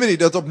Numeri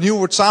dat opnieuw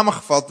wordt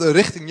samengevat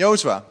richting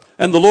Jozua.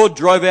 And the Lord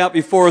drove out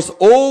before us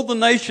all the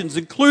nations,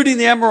 including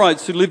the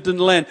Amorites who lived in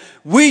the land.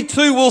 We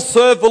too will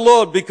serve the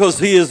Lord because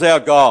he is our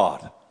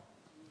God.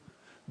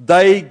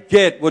 They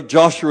get what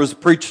Joshua has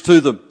preached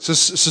to them.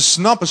 Ze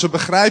snappen, ze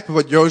begrijpen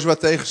wat Jozua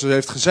tegen ze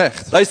heeft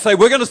gezegd. They say,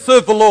 we're going to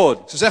serve the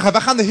Lord. Ze zeggen,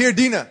 wij gaan de Heer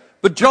dienen.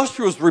 But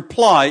Joshua's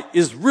reply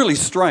is really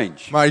strange.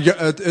 Maar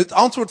het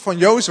antwoord van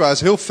Jozua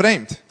is heel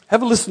vreemd.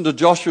 Have a listen to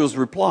Joshua's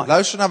reply.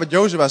 Luister naar wat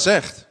Jozua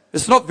zegt.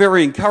 It's not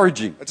very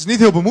encouraging. Het is niet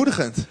heel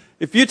bemoedigend.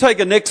 If you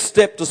take a next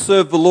step to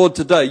serve the Lord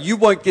today, you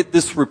won't get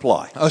this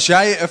reply. Als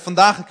jij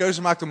vandaag een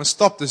keuze maakt om een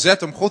stap te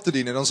zetten om God te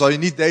dienen, dan zal je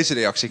niet deze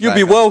reactie You'll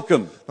krijgen. be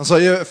welcomed. Dan zal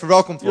je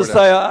verwelkomd You'll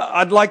worden.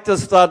 say, I'd like to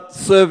start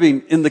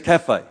serving in the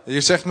cafe.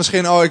 Je zegt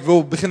misschien, oh, ik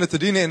wil beginnen te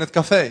dienen in het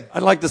café.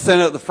 I'd like to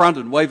stand at the front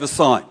and wave a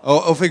sign.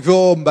 Of ik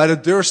wil bij de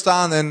deur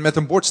staan en met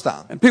een bord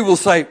staan. And people will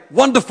say,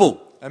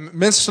 wonderful. En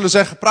mensen zullen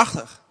zeggen,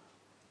 prachtig.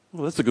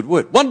 Well, that's a good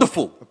word.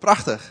 Wonderful.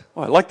 Prachtig.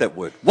 Oh, I like that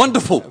word.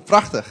 Wonderful.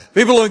 Prachtig.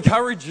 People will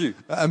encourage you.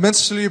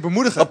 Mensen zullen je A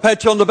bemoedigen.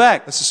 pat you on the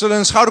back. Ze zullen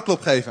een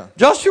schouderklop geven.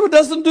 Joshua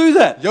doesn't do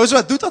that.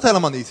 Jozua doet dat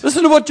helemaal niet.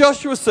 Listen to what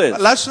Joshua says.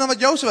 Luister naar wat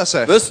Jozua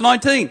zegt. Verse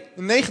 19.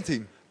 In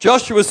 19.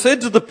 Joshua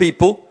said to the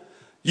people,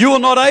 you are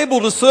not able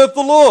to serve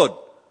the Lord.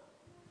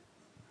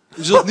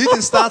 Je zult niet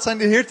in staat zijn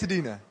de Heer te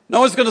dienen. No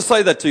one's going to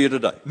say that to you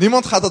today.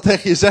 Niemand gaat dat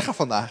tegen je zeggen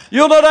vandaag.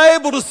 You're not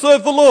able to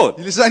serve the Lord.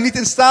 Jullie zijn niet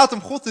in staat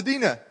om God te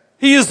dienen.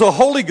 He is a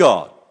holy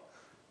God.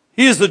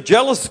 He is a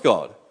jealous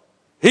God.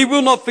 He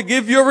will not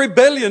forgive your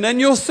rebellion and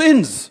your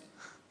sins.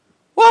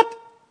 What?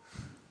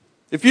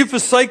 If you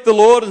forsake the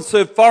Lord and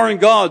serve foreign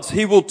gods,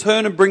 He will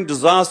turn and bring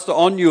disaster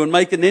on you and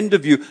make an end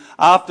of you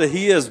after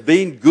He has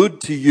been good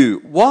to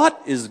you. What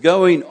is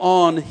going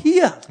on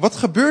here? Wat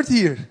gebeurt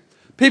hier?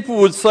 People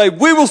would say,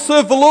 we will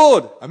serve the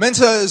Lord. En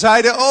mensen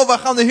zeiden, oh, we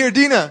gaan de Heer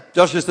dienen.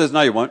 Joshua says, no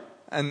you won't.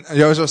 En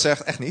Jozua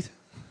zegt, echt niet.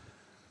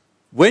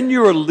 When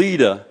you're a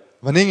leader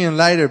Wanneer je een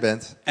leider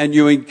bent and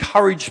you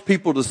encourage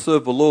people to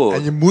serve the en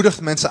Lord, je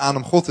moedigt mensen aan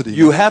om God te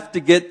dienen, you have to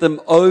get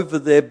them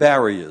over their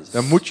barriers.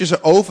 dan moet je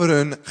ze over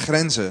hun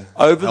grenzen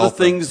Over the helpen.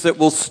 things that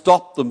will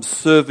stop them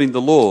serving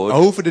the Lord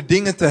Over de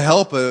dingen te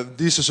helpen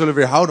die ze zullen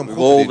weerhouden om with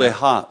God te all their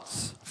dienen. hearts.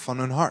 Van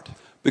hun hart.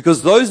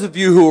 Because those of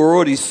you who are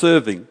already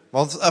serving,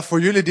 Want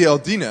voor jullie die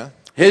al dienen,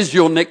 here's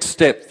your next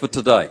step for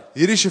today.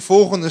 hier is je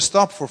volgende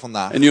stap voor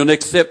vandaag. And your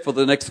next step for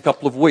the next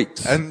couple of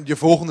weeks. En je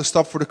volgende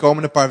stap voor de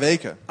komende paar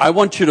weken. I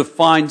want you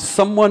to find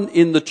someone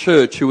in the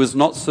church who is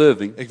not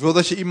serving Ik wil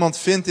dat je iemand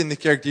vindt in de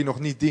kerk die nog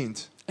niet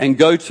dient.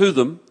 and go to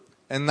them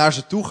En naar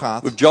ze toe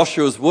gaat with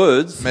Joshua's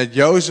words met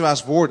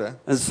Jozua's woorden.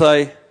 and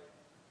say,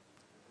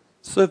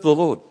 serve the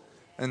Lord.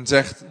 En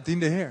zegt, dien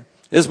de Heer.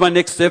 Here's my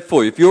next step for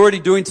you. If you're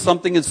already doing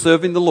something in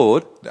serving the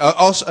Lord,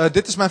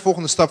 Dit is mijn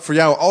volgende stap voor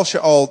jou. Als je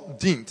al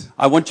dient,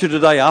 I want you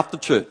today after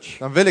church,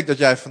 dan wil ik dat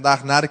jij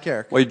vandaag na de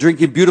kerk, while you're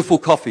drinking beautiful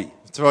coffee,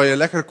 terwijl je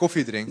lekkere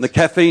koffie and drinkt the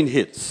caffeine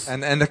hits,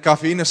 en de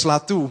cafeïne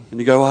slaat toe.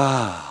 and you go,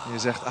 ah, En je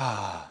zegt,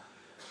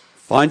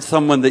 find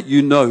someone that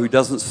you know who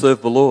doesn't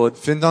serve the Lord,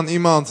 vind dan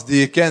iemand die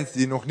je kent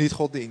die nog niet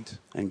God dient.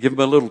 and give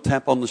them a little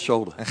tap on the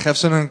shoulder. En geef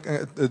ze een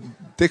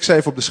tik ze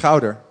even op de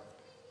schouder.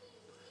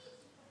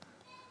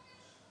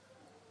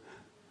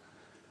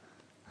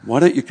 Why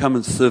don't you come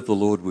and serve the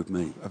Lord with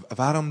me?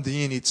 Waarom dien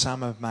je niet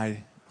samen met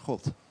mij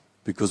God?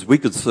 Because we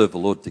could serve the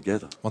Lord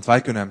together. Want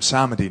wij kunnen hem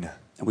samen dienen.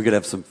 And we could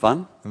have some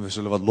fun. En we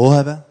zullen wat lol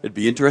hebben. It'd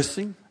be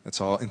interesting. Het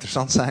zal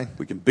interessant zijn.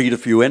 We can beat a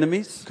few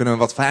enemies. Kunnen we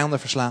wat vijanden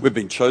verslaan. We've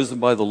been chosen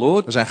by the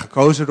Lord. We zijn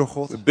gekozen door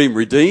God. We've been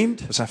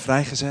redeemed. We zijn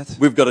vrijgezet.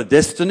 We've got a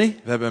destiny.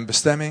 We hebben een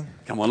bestemming.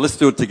 Come on, let's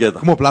do it together.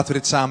 Kom op, laten we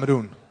dit samen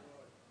doen.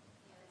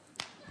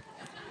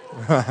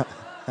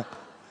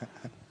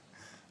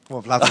 Kom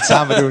op, laten we het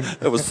samen doen.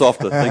 That was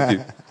softer, thank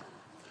you.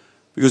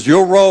 Because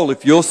your role,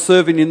 if you're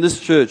serving in this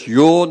church,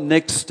 your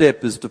next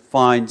step is to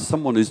find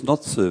someone who's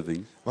not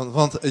serving.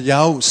 Want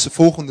jouw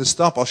volgende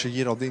stap, als je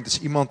hier al dient, is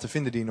iemand te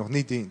vinden die nog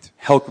niet dient.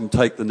 Help them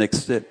take the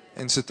next step.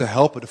 En ze te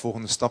helpen de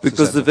volgende stap te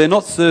Because if zetten. they're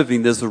not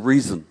serving, there's a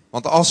reason.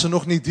 Want als ze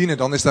nog niet dienen,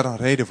 dan is daar een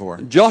reden voor.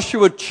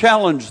 Joshua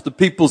challenged the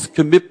people's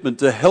commitment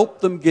to help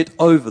them get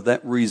over that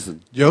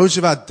reason.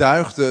 Jozua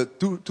duigt de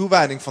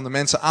toewijding van de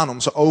mensen aan om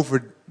ze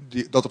over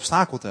dat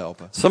obstakel te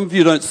helpen. Some of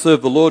you don't serve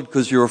the Lord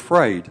because you're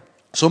afraid.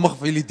 Sommigen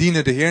van jullie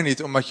dienen de Heer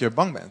niet omdat je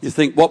bang bent. You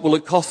think, what will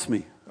it cost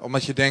me?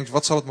 Omdat je denkt,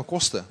 wat zal het me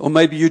kosten? Or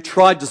maybe you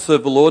tried to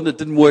serve the Lord and it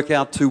didn't work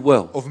out too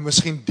well. Of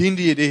misschien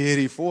diende je de Heer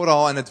hiervoor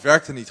al en het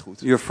werkte niet goed.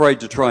 You're afraid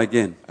to try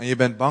again. En je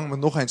bent bang om het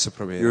nog eens te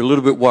proberen. You're a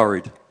little bit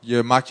worried.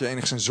 Je maakt je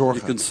enigszins You're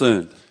zorgen.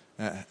 concerned.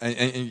 Ja,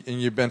 en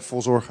je bent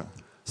vol zorgen.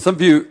 Some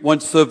of you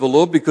won't serve the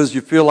Lord because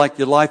you feel like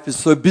your life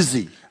is so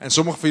busy. En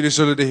sommigen van jullie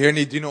zullen de Heer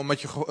niet dienen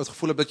omdat je het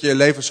gevoel hebt dat je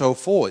leven zo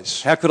vol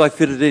is. How could I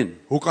fit it in?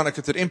 Hoe kan ik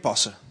het erin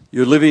passen?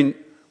 You're living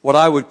what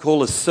I would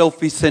call a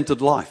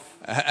selfie-centered life,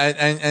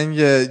 En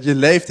je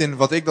leeft in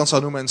wat ik dan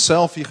zou noemen een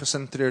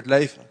selfie-gecentreerd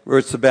leven. where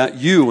it's about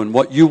you and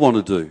what you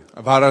want to do.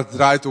 Waar het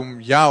draait om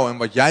jou en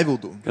wat jij wil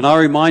doen. Can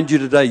I remind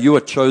you today, you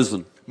are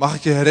chosen. Mag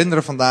ik je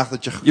herinneren vandaag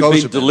dat je You've gekozen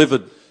been bent.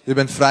 delivered. Je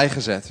bent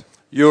vrijgezet.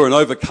 You're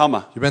an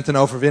overcomer. Je bent een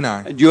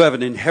overwinnaar. And you have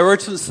an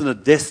inheritance and a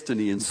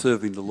destiny in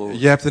serving the Lord.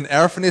 Je hebt een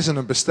erfenis en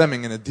een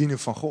bestemming in het dienen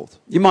van God.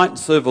 You mightn't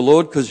serve the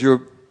Lord because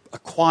you're a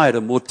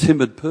quieter, more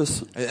timid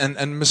person.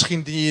 En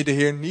misschien dien je de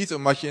Heer niet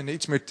omdat je een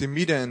iets meer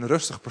timide en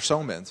rustig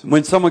persoon bent.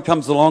 When someone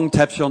comes along,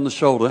 taps you on the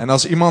shoulder, En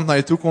als iemand naar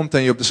je toe komt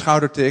en je op de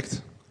schouder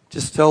tikt,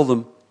 just tell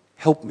them,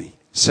 help me.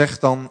 zeg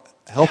dan,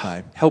 help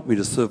mij. Help me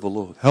to serve the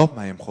Lord. Help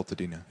mij om God te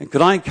dienen. And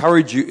can I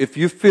encourage you, if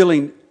you're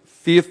feeling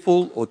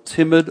fearful or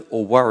timid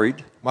or worried,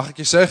 Mag ik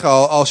je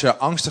zeggen, als je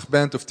angstig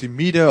bent of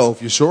timide of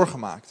je zorgen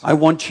maakt, I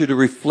want you to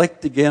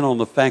reflect again on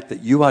the fact that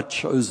you are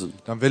chosen.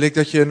 dan wil ik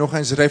dat je nog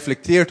eens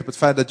reflecteert op het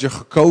feit dat je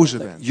gekozen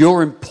bent.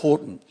 You're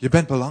important. Je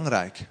bent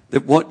belangrijk.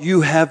 That what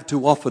you have to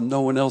offer,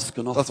 no one else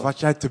can Dat offer. wat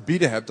jij te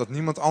bieden hebt, dat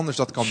niemand anders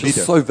dat kan You're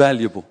bieden. so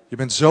valuable Je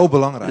bent zo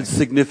belangrijk, and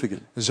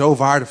significant zo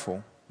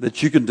waardevol, that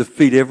you can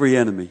defeat every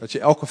enemy. dat je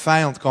elke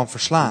vijand kan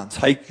verslaan.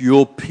 Take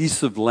your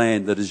piece of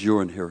land that is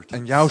your inheritance.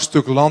 En jouw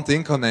stuk land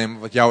in kan nemen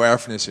wat jouw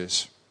erfenis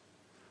is.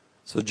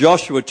 So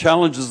Joshua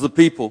challenges the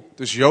people.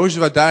 Dus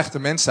Jozua daagt de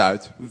mensen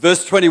uit. In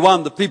verse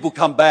 21, the people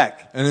come back.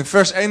 En in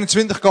vers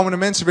 21 komen de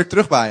mensen weer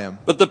terug bij hem.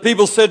 But the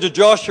people said to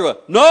Joshua,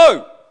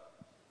 no,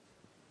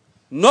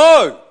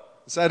 no,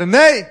 Ze zeiden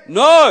nee,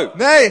 no,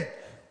 nee,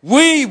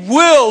 we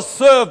will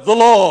serve the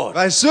Lord.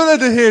 wij zullen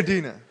de Heer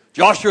dienen.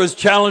 Joshua has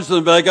challenged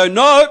them, but they go,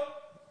 no,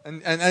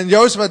 En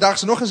Jozua daagt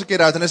ze nog eens een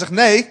keer uit en hij zegt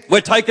nee,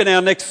 we're taking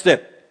our next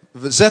step.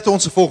 we zetten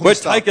onze volgende We're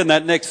stap. taking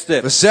that next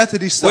step. We zetten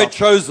die We're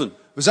stap. chosen.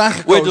 We zijn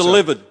We're gekozen.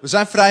 delivered. We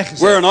zijn We're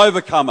vrijgezet. an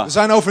overcomer. We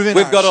zijn We've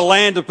overwinnaars. got a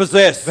land to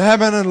possess. We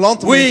hebben een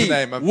land om in te We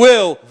nemen.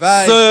 will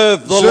Wij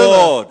serve the zullen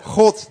Lord.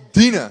 God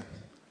dienen.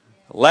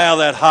 Allow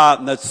that heart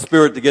and that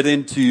spirit to get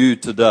into you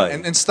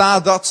today. En sta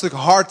dat stuk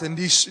hart en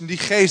die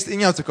geest in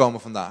jou te komen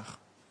vandaag.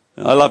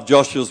 I love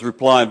Joshua's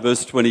reply in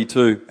verse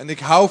 22. En ik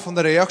hou van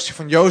de reactie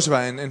van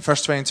Jozua in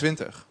vers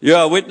 22. You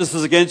are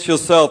witnesses against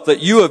yourself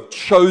that you have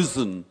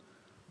chosen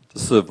to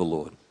serve the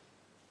Lord.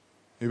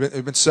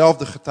 U bent zelf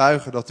de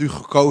getuige dat u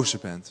gekozen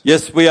bent.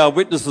 Yes, we are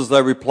witnesses,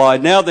 they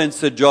replied. Now then,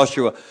 said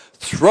Joshua,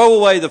 throw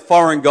away the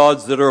foreign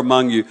gods that are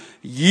among you.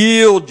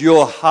 Yield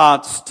your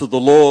hearts to the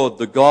Lord,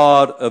 the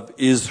God of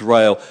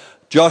Israel.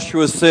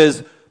 Joshua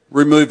says,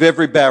 remove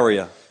every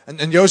barrier.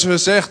 En Jozua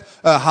zegt,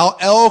 haal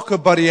elke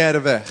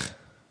barrière weg.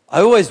 I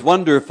always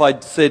wonder if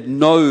I'd said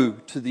no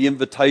to the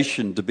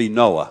invitation to be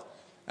Noah.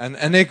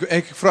 En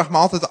ik vraag me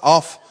altijd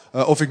af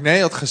of ik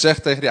nee had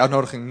gezegd tegen die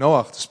uitnodiging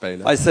Noach te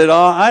spelen. I said,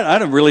 I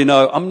don't really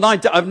know.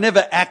 I've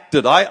never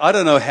acted. I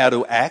don't know how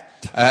to act.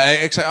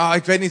 Ik zei,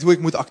 ik weet niet hoe ik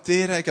moet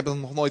acteren. Ik heb dat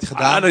nog nooit I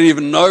gedaan. don't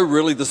even know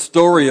really the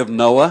story of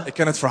Noah. Ik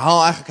ken het verhaal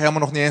eigenlijk helemaal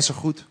nog niet eens zo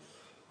goed.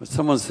 But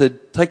someone said,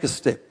 take a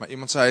step. Maar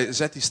iemand zei,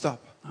 zet die stap.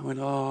 I went,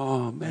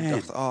 oh Ik man,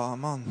 dacht,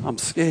 man, I'm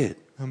scared.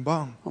 ik ben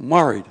bang. I'm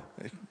worried.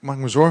 Ik maak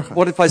me zorgen.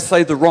 What if I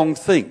say the wrong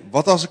thing?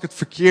 Wat als ik het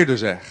verkeerde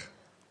zeg?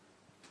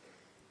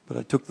 But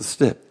I took the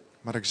step.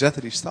 Maar ik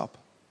zette die stap.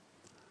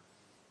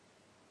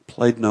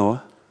 Played Noah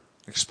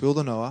Ik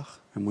speelde Noach.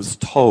 and was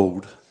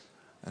told,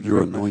 En er you're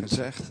werd me anointed.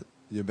 gezegd,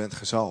 je bent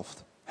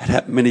gezalfd. It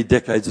happened many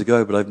decades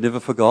ago, but I've never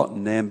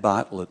forgotten Nan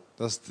Bartlett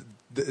Dat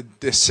is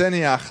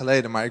decennia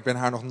geleden, maar ik ben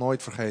haar nog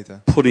nooit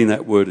vergeten. putting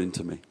that word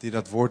into me. Die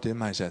dat woord in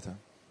mij zette.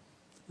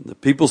 And the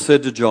people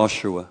said to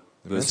Joshua,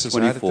 De verse mensen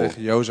zeiden 24,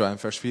 tegen Jozua in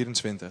vers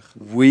 24.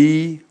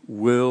 we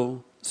will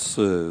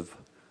serve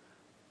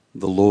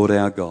the Lord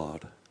our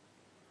God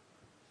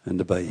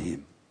and obey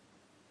him.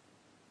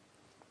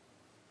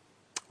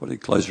 Why don't you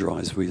close your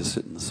eyes where you're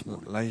sitting this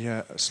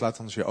morning? Sluit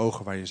anders je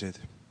ogen waar je zit.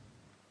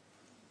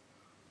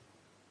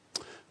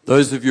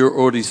 Those of you who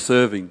are already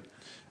serving,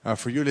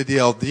 Voor jullie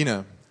die al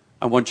dienen.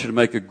 I want you to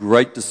make a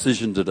great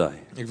decision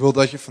today. Ik wil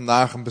dat je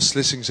vandaag een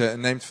beslissing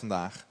neemt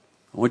vandaag.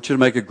 I want you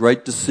to make a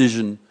great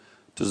decision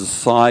to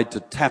decide to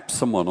tap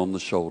someone on the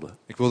shoulder.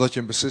 Ik wil dat je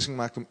een beslissing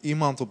maakt om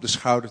iemand op de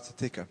schouder te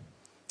tikken.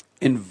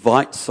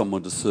 Invite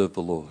someone to serve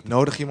the Lord.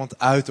 Nodig iemand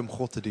uit om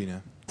God te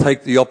dienen. Take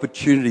the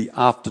opportunity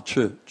after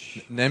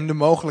church Neem de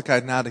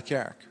mogelijkheid na de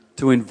kerk.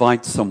 to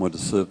invite someone to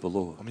serve the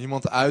Lord. Om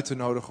iemand uit te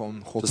nodigen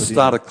om God To te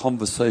start dienen. a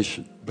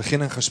conversation.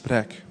 Begin een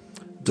gesprek.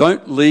 Don't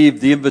leave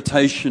the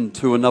invitation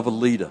to another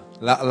leader.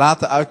 Laat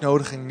de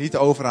uitnodiging niet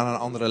over aan een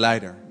andere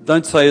leider.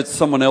 Don't say it's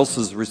someone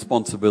else's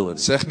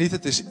responsibility. Zeg niet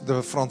het is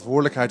de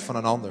verantwoordelijkheid van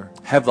een ander.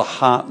 Have the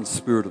heart and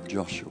spirit of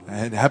Joshua.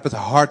 En heb het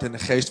hart en de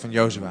geest van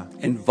Jozua.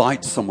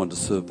 Invite someone to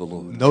serve the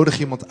Lord. Nodig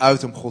iemand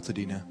uit om God te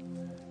dienen.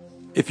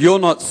 If you're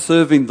not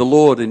serving the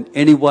Lord in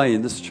any way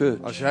in this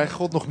church, Als jij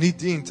God nog niet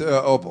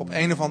dient op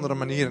een of andere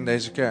manier in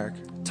deze kerk.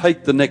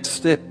 take the next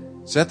step.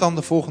 Zet dan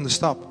de volgende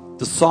stap.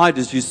 Decide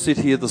as you sit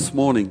here this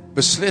morning,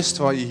 Beslis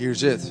terwijl je hier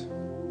zit.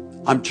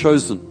 I'm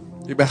chosen.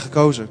 Ik ben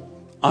gekozen.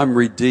 I'm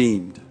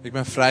redeemed. Ik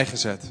ben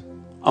vrijgezet.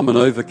 I'm an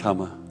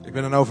overcomer. Ik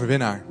ben een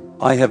overwinnaar.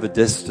 I have a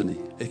destiny.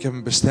 Ik heb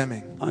een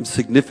bestemming. I'm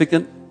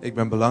significant, Ik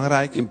ben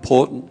belangrijk.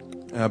 important,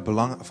 Van and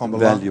belang.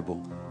 valuable.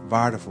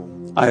 Waardevol.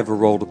 I have a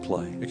role to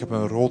play. Ik heb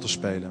een rol te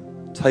spelen.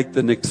 Take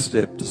the next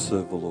step to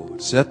serve the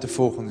Lord. Zet de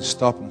volgende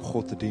stap om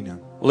God te dienen.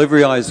 Well,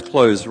 every eye is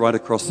closed right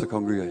across the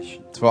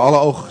congregation. Terwijl alle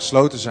ogen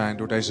gesloten zijn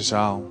door deze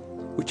zaal.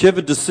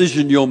 Whichever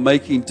decision you're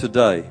making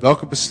today,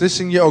 Welke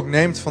beslissing je ook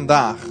neemt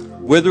vandaag.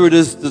 whether it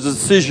is the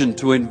decision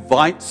to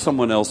invite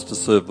someone else to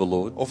serve the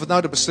Lord, Of het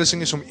nou de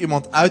beslissing is om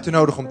iemand uit te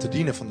nodigen om te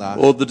dienen vandaag.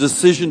 or the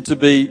decision to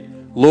be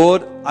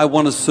Lord, I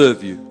want to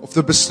serve you. Of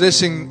de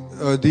beslissing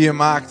die je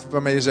maakt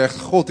waarmee je zegt,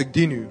 God, ik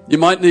dien u. You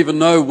might not even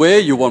know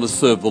where you want to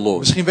serve the Lord.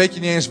 Misschien weet je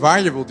niet eens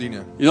waar je wilt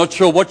dienen. You're not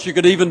sure what you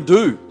could even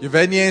do. Je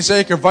weet niet eens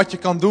zeker wat je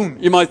kan doen.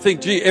 You might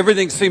think, gee,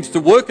 everything seems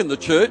to work in the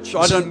church. I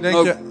Misschien don't denk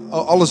know, je,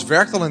 alles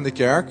werkt al in de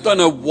kerk. don't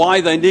know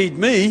why they need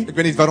me. Ik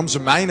weet niet waarom ze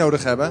mij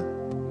nodig hebben.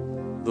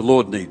 The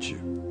Lord needs you.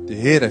 De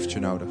Heer heeft je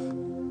nodig.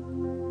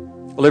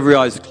 Well, every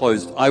eye is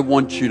closed. I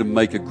want you to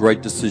make a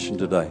great decision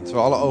today.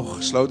 Terwijl alle ogen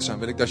gesloten zijn,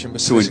 wil ik dat je een To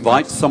beslissing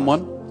invite maakt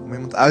someone om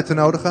iemand uit te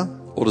nodigen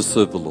or to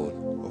serve the Lord.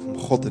 of om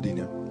God te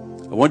dienen.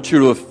 I want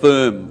you to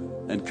affirm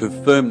and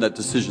confirm that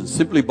decision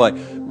simply by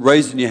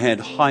raising your hand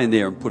high in the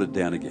air and put it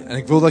down again. En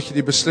ik wil dat je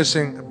die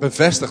beslissing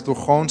bevestigt door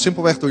gewoon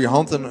simpelweg door je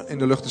hand in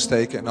de lucht te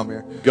steken en dan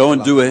weer. Go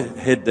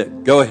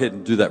ahead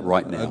and do that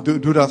right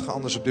now. Doe dat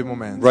anders op dit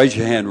moment. Raise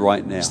your hand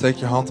right now. Steek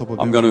je hand op dit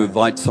I'm going moment. to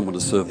invite someone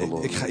to serve the Ik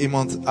Lord. ga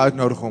iemand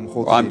uitnodigen om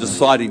God te I'm dienen.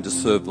 deciding to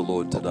serve the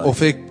Lord today.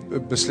 Of ik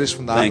beslis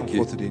vandaag Thank om you,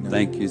 God te dienen.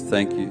 thank you,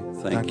 thank you,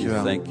 thank you,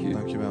 Dankjewel, thank you,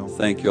 dankjewel.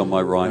 thank you on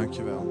my right.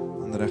 Dankjewel.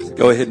 Aan de rechterkant.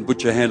 Go ahead and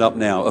put your hand up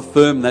now.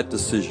 Affirm that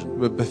decision.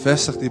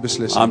 Bevestig die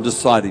beslissing. I'm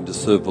deciding to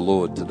serve the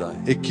Lord today.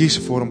 Ik kies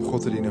ervoor om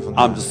God te dienen I'm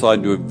vandaag.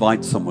 deciding to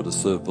invite someone to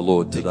serve the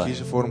Lord Ik today. kies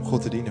ervoor om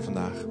God te dienen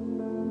vandaag.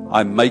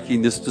 I'm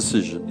making this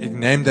decision, Ik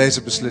neem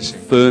deze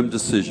beslissing. firm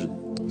decision.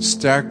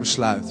 Sterk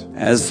besluit.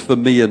 As for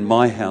me and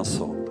my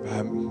household,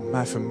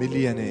 Mijn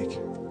familie en ik,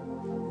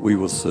 we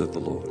will serve the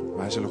Lord.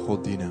 wij zullen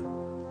God dienen.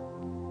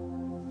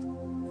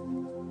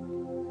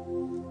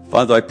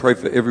 Father, I pray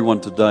for everyone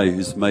today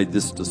who's made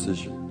this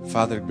decision.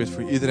 Vader, ik bid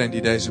voor iedereen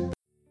die deze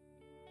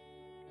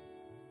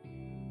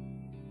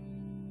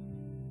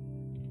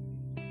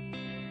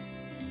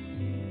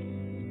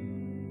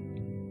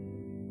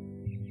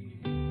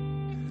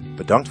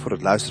Bedankt voor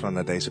het luisteren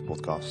naar deze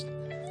podcast.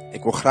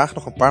 Ik wil graag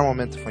nog een paar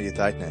momenten van je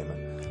tijd nemen,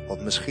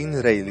 want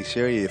misschien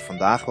realiseer je je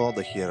vandaag wel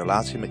dat je je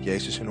relatie met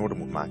Jezus in orde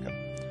moet maken.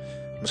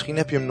 Misschien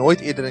heb je hem nooit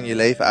eerder in je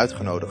leven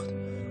uitgenodigd,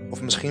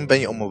 of misschien ben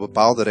je om een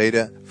bepaalde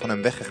reden van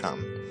hem weggegaan.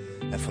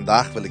 En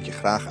vandaag wil ik je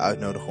graag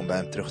uitnodigen om bij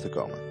hem terug te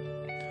komen.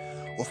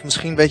 Of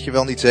misschien weet je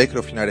wel niet zeker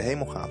of je naar de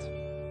hemel gaat.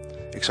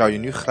 Ik zou je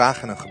nu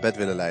graag in een gebed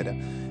willen leiden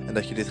en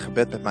dat je dit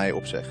gebed met mij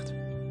opzegt.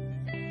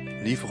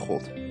 Lieve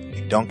God,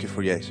 ik dank u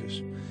voor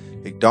Jezus.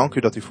 Ik dank u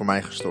dat u voor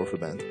mij gestorven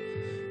bent.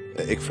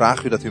 Ik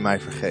vraag u dat u mij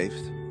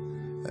vergeeft.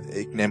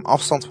 Ik neem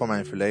afstand van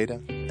mijn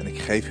verleden en ik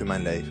geef u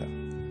mijn leven.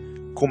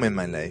 Kom in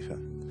mijn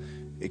leven.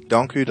 Ik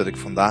dank u dat ik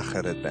vandaag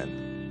gered ben.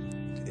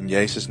 In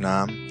Jezus'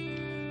 naam,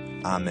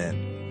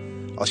 amen.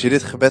 Als je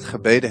dit gebed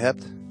gebeden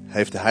hebt,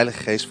 heeft de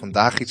Heilige Geest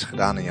vandaag iets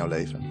gedaan in jouw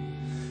leven.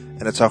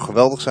 En het zou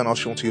geweldig zijn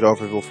als je ons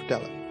hierover wilt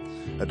vertellen.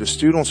 Dus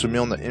stuur ons een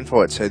mail naar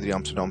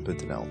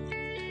info@c3amsterdam.nl.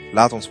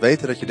 Laat ons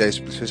weten dat je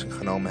deze beslissing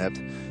genomen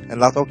hebt en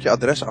laat ook je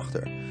adres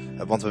achter.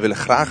 Want we willen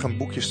graag een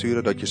boekje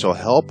sturen dat je zal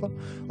helpen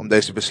om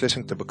deze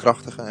beslissing te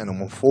bekrachtigen en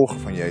om een volger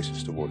van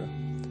Jezus te worden.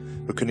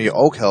 We kunnen je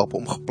ook helpen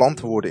om geplant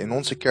te worden in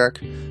onze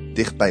kerk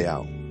dicht bij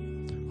jou.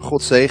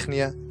 God zegen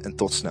je en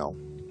tot snel.